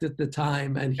president-elect at the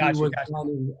time, and he was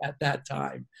running at that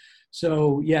time.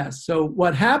 So, yes. So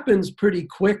what happens pretty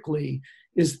quickly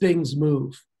is things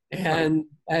move. And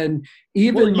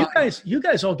even you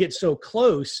guys all get so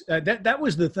close. That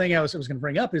was the thing I was going to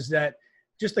bring up, is that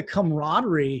just the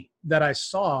camaraderie that I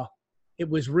saw. It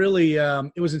was really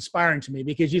it was inspiring to me,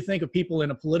 because you think of people in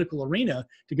a political arena,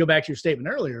 to go back to your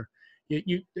statement earlier,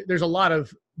 there's a lot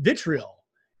of vitriol,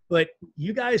 but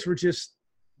you guys were just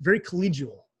very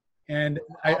collegial, and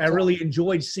I really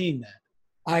enjoyed seeing that.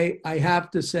 I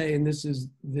have to say, and this is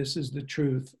the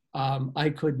truth, I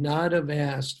could not have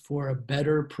asked for a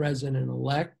better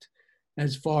president-elect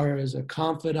as far as a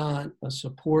confidant, a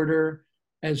supporter,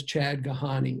 as Chad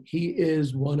Gahani. He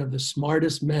is one of the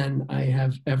smartest men I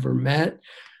have ever met.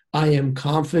 I am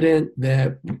confident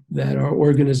that our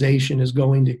organization is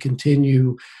going to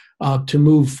continue to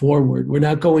move forward. We're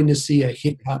not going to see a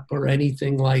hiccup or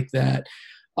anything like that.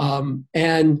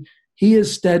 And he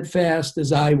is steadfast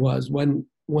as I was.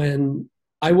 When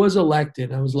I was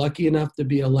elected, I was lucky enough to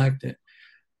be elected,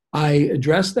 I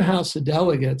addressed the House of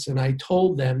Delegates, and I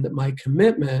told them that my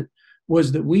commitment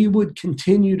was that we would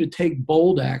continue to take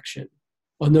bold action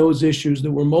on those issues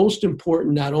that were most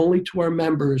important, not only to our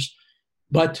members,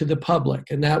 but to the public.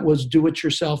 And that was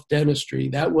do-it-yourself dentistry.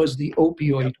 That was the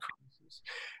opioid crisis.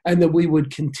 And that we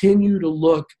would continue to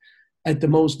look at the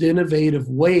most innovative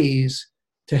ways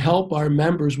to help our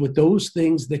members with those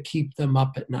things that keep them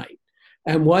up at night.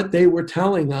 And what they were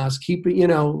telling us,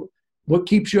 what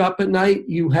keeps you up at night?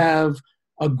 You have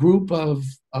a group of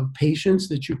patients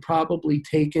that you've probably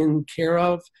taken care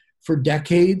of for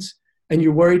decades, and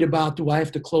you're worried about, do I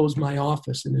have to close my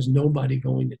office, and there's nobody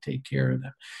going to take care of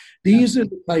them? These are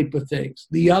the type of things.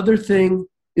 The other thing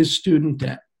is student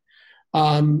debt.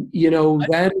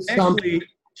 That is something.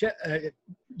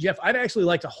 Jeff, I'd actually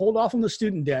like to hold off on the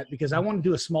student debt, because I want to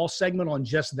do a small segment on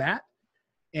just that.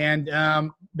 And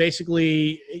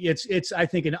basically, it's I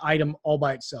think an item all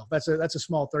by itself. That's a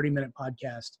small 30-minute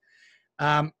podcast.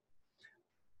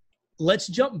 Let's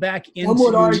jump back into. Some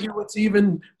would argue it's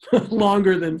even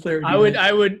longer than 30.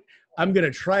 I'm going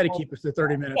to try to keep it to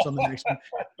 30 minutes on the next one.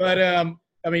 But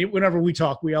whenever we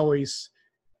talk, it's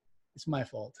my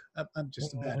fault. I'm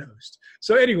just a bad host.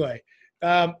 So anyway,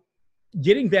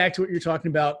 getting back to what you're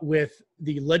talking about with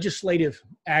the legislative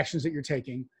actions that you're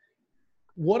taking,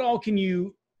 what all can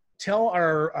you tell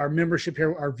our membership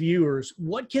here, our viewers,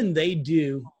 what can they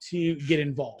do to get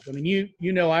involved? I mean,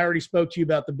 you know, I already spoke to you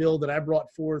about the bill that I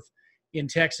brought forth in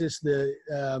Texas,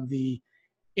 the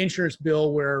insurance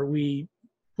bill where we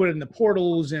put it in the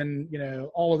portals and, you know,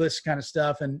 all of this kind of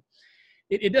stuff. And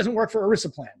it doesn't work for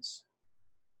ERISA plans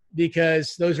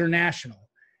because those are national,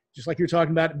 just like you're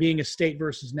talking about it being a state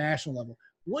versus national level.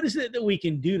 What is it that we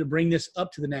can do to bring this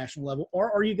up to the national level?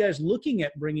 Or are you guys looking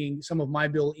at bringing some of my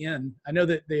bill in? I know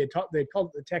that they called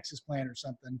it the Texas plan or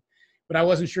something, but I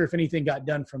wasn't sure if anything got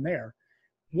done from there.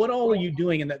 What all are you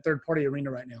doing in that third party arena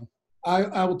right now?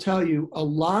 I will tell you a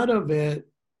lot of it.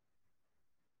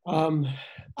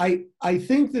 I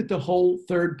think that the whole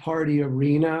third party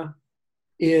arena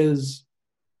is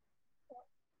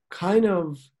kind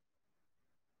of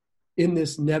in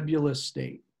this nebulous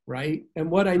state, right? And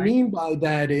what I mean by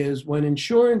that is when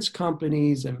insurance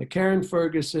companies and McCarran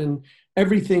Ferguson,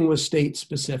 everything was state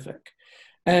specific.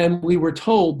 And we were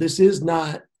told this is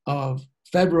not a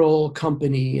federal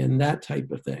company and that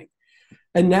type of thing.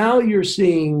 And now you're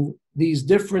seeing these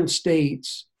different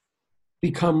states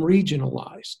become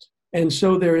regionalized. And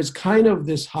so there is kind of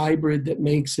this hybrid that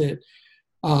makes it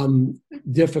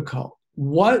difficult.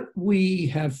 What we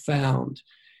have found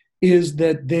is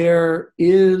that there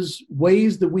is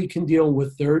ways that we can deal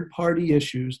with third-party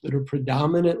issues that are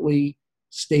predominantly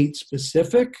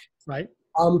state-specific, right?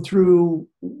 Through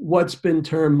what's been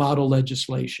termed model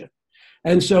legislation.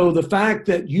 And so the fact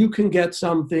that you can get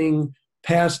something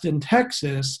passed in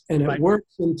Texas and it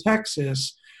works in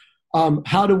Texas,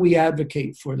 how do we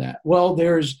advocate for that? Well,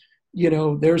 there's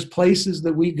places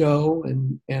that we go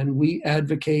and we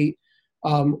advocate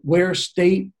where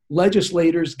state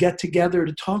legislators get together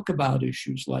to talk about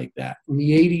issues like that. And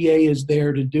the ADA is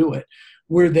there to do it.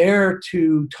 We're there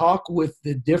to talk with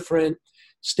the different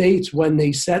states when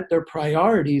they set their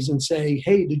priorities and say,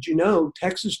 hey, did you know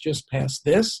Texas just passed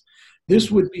this? This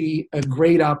would be a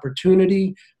great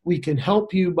opportunity. We can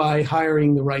help you by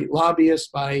hiring the right lobbyists,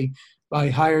 by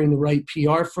hiring the right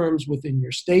PR firms within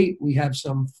your state. We have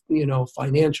some,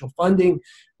 financial funding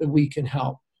that we can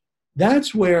help.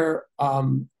 That's where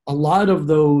a lot of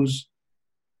those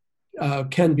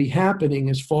can be happening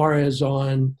as far as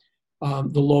on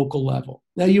the local level.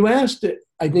 Now, you asked,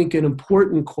 I think, an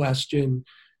important question.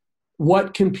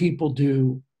 What can people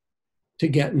do to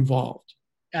get involved?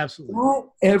 Absolutely. Not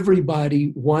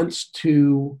everybody wants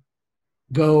to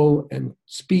go and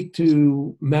speak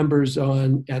to members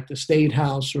at the State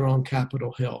House or on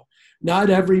Capitol Hill. Not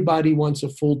everybody wants a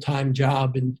full-time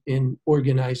job in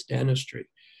organized dentistry.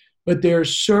 But there are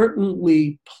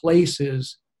certainly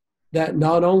places that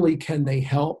not only can they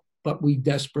help, but we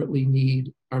desperately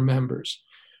need our members.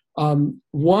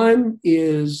 One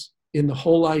is in the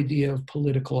whole idea of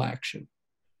political action.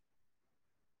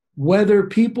 Whether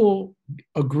people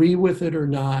agree with it or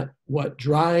not, what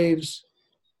drives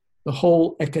the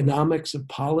whole economics of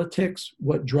politics,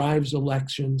 what drives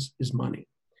elections is money.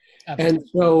 Absolutely. And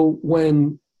so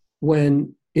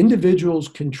when individuals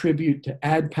contribute to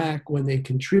AdPAC, when they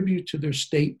contribute to their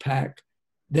state PAC,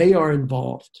 they are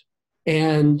involved.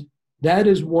 And that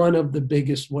is one of the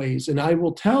biggest ways. And I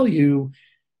will tell you,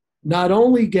 not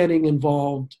only getting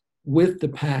involved with the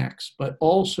PACs, but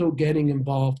also getting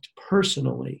involved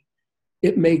personally,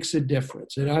 it makes a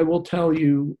difference. And I will tell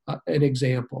you an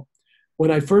example. When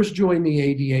I first joined the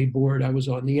ADA board, I was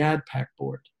on the AdPAC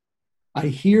board. I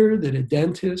hear that a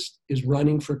dentist is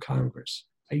running for Congress.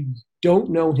 I don't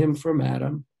know him from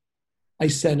Adam. I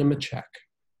sent him a check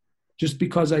just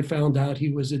because I found out he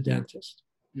was a dentist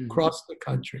across the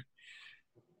country.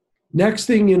 Next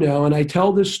thing you know, and I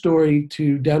tell this story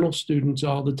to dental students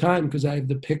all the time because I have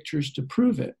the pictures to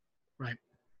prove it. Right.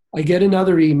 I get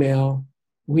another email.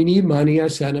 We need money. I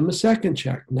sent him a second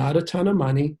check, not a ton of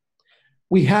money.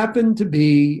 We happened to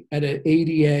be at an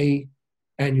ADA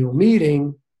annual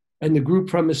meeting, and the group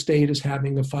from the state is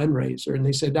having a fundraiser. And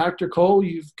they said, Dr. Cole,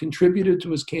 you've contributed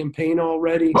to his campaign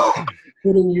already,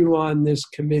 putting you on this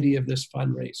committee of this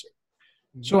fundraiser.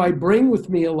 So I bring with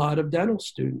me a lot of dental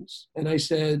students. And I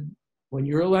said, when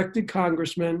you're elected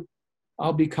congressman,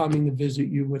 I'll be coming to visit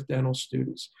you with dental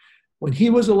students. When he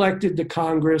was elected to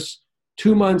Congress,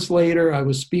 2 months later, I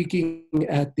was speaking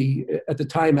at the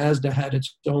time ASDA had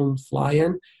its own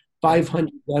fly-in, 500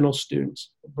 dental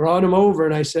students. I brought them over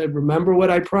and I said, remember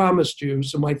what I promised you.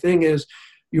 So my thing is,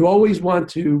 you always want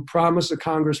to promise a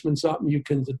congressman something you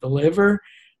can deliver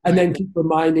and then keep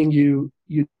reminding you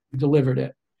delivered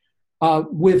it.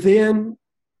 Within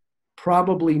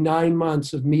probably 9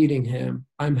 months of meeting him,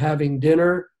 I'm having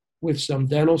dinner with some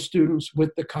dental students,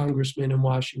 with the congressman in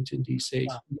Washington, D.C.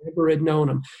 Wow. Never had known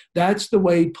him. That's the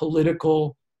way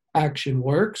political action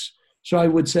works. So I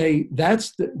would say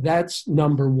that's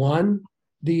number one,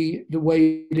 the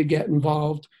way to get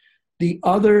involved. The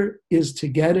other is to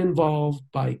get involved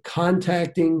by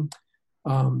contacting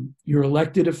your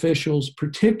elected officials,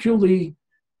 particularly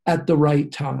at the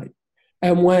right time.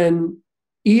 And when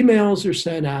emails are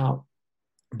sent out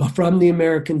from the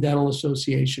American Dental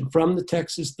Association, from the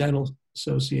Texas Dental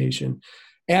Association,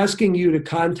 asking you to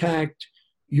contact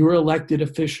your elected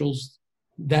officials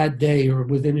that day or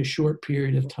within a short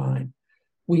period of time,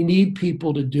 we need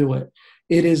people to do it.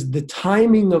 It is the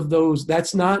timing of those.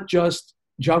 That's not just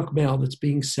junk mail that's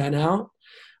being sent out,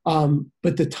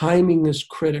 but the timing is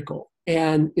critical.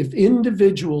 And if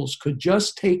individuals could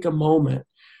just take a moment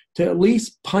to at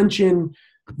least punch in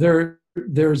their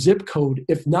zip code,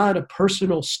 if not a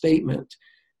personal statement,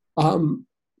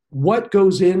 what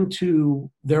goes into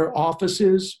their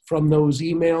offices from those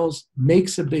emails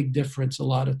makes a big difference a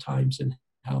lot of times in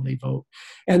how they vote.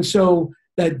 And so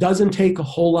that doesn't take a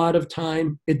whole lot of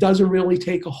time. It doesn't really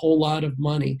take a whole lot of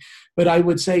money. But I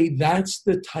would say that's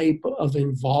the type of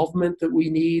involvement that we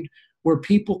need, where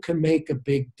people can make a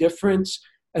big difference.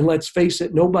 And let's face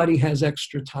it, nobody has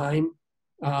extra time,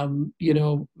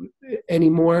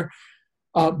 anymore.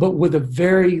 But with a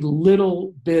very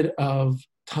little bit of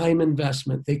time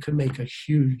investment, they could make a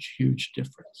huge, huge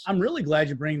difference. I'm really glad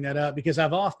you bring that up, because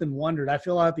I've often wondered, I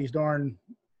fill out these darn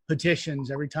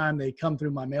petitions every time they come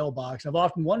through my mailbox. I've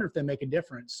often wondered if they make a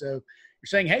difference. So you're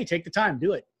saying, hey, take the time,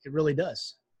 do it. It really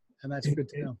does. And that's good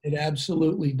to know. It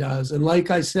absolutely does. And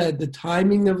like I said, the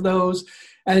timing of those,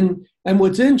 and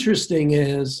what's interesting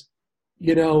is,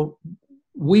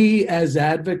 we as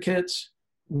advocates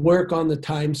work on the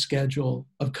time schedule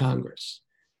of Congress.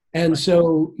 And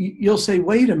so you'll say,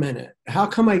 wait a minute, how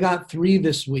come I got 3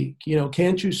 this week?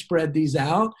 Can't you spread these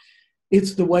out?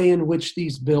 It's the way in which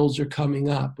these bills are coming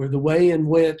up, or the way in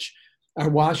which our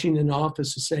Washington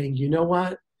office is saying, you know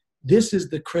what, this is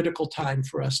the critical time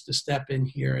for us to step in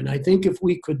here. And I think if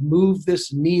we could move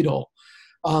this needle,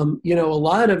 a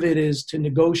lot of it is to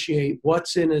negotiate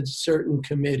what's in a certain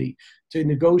committee, to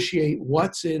negotiate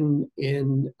what's in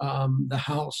the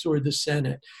House or the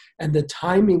Senate, and the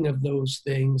timing of those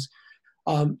things.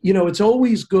 It's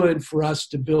always good for us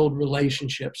to build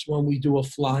relationships when we do a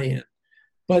fly-in.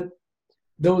 But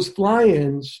those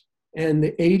fly-ins, and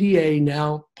the ADA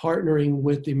now partnering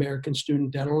with the American Student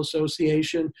Dental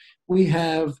Association, we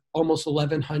have almost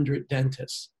 1,100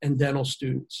 dentists and dental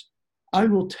students. I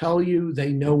will tell you,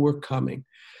 they know we're coming.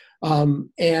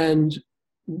 And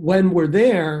when we're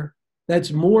there,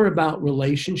 that's more about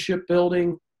relationship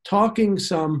building, talking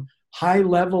some high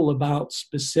level about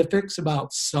specifics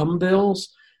about some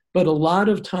bills, but a lot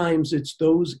of times it's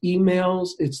those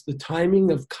emails, it's the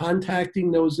timing of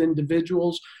contacting those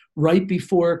individuals right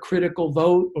before a critical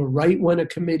vote or right when a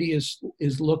committee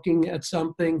is looking at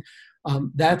something.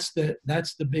 That's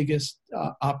the biggest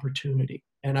opportunity.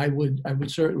 And I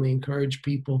would certainly encourage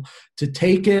people to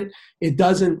take it. It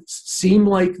doesn't seem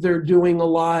like they're doing a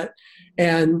lot.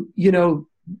 And,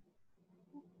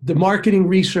 the marketing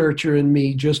researcher in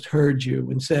me just heard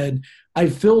you and said, I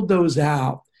filled those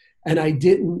out and I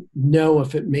didn't know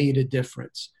if it made a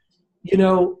difference.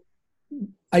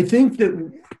 I think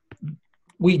that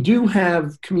we do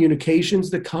have communications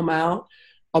that come out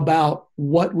about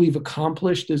what we've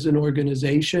accomplished as an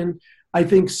organization. I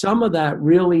think some of that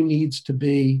really needs to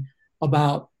be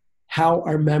about how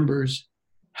our members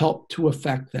help to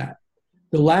affect that.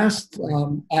 The last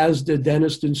ASDA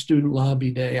Dentist and Student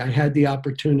Lobby Day, I had the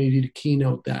opportunity to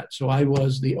keynote that. So I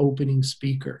was the opening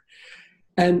speaker.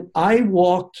 And I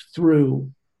walked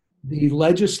through the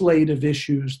legislative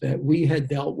issues that we had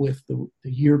dealt with the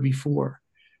year before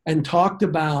and talked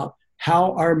about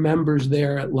how our members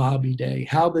there at Lobby Day,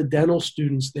 how the dental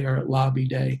students there at Lobby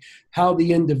Day, how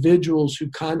the individuals who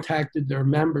contacted their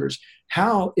members,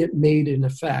 how it made an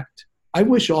effect. I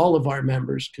wish all of our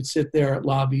members could sit there at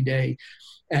Lobby Day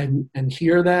and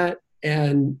hear that.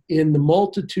 And in the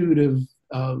multitude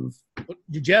of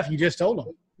Jeff, you just told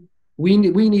them. We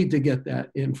need to get that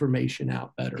information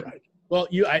out better. Well,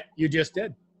 you just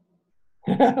did.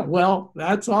 Well,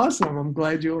 that's awesome. I'm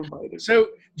glad you invited. So,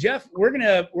 Jeff, we're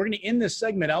gonna end this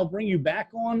segment. I'll bring you back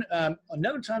on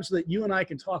another time so that you and I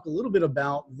can talk a little bit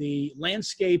about the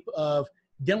landscape of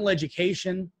dental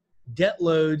education, debt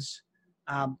loads,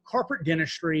 corporate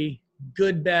dentistry,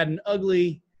 good, bad, and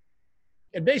ugly,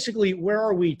 and basically where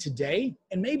are we today,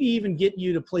 and maybe even get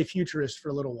you to play futurist for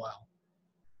a little while.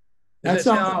 Does that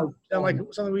sound like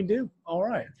something we can do? All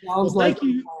right. Well,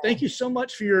 thank you so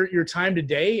much for your time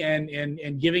today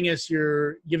and giving us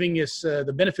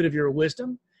the benefit of your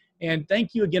wisdom. And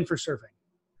thank you again for serving.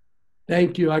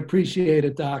 Thank you. I appreciate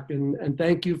it, Doc. And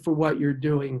thank you for what you're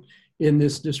doing in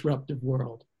this disruptive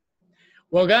world.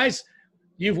 Well, guys,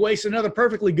 you've wasted another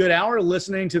perfectly good hour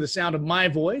listening to the sound of my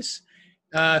voice.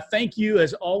 Thank you,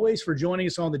 as always, for joining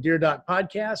us on the Dear Doc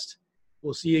podcast.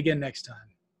 We'll see you again next time.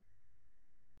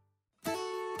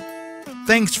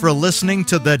 Thanks for listening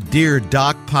to the Dear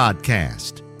Doc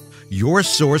podcast, your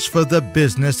source for the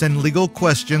business and legal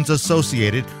questions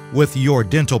associated with your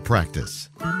dental practice.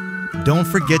 Don't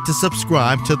forget to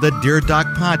subscribe to the Dear Doc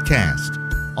podcast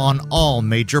on all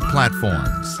major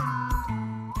platforms.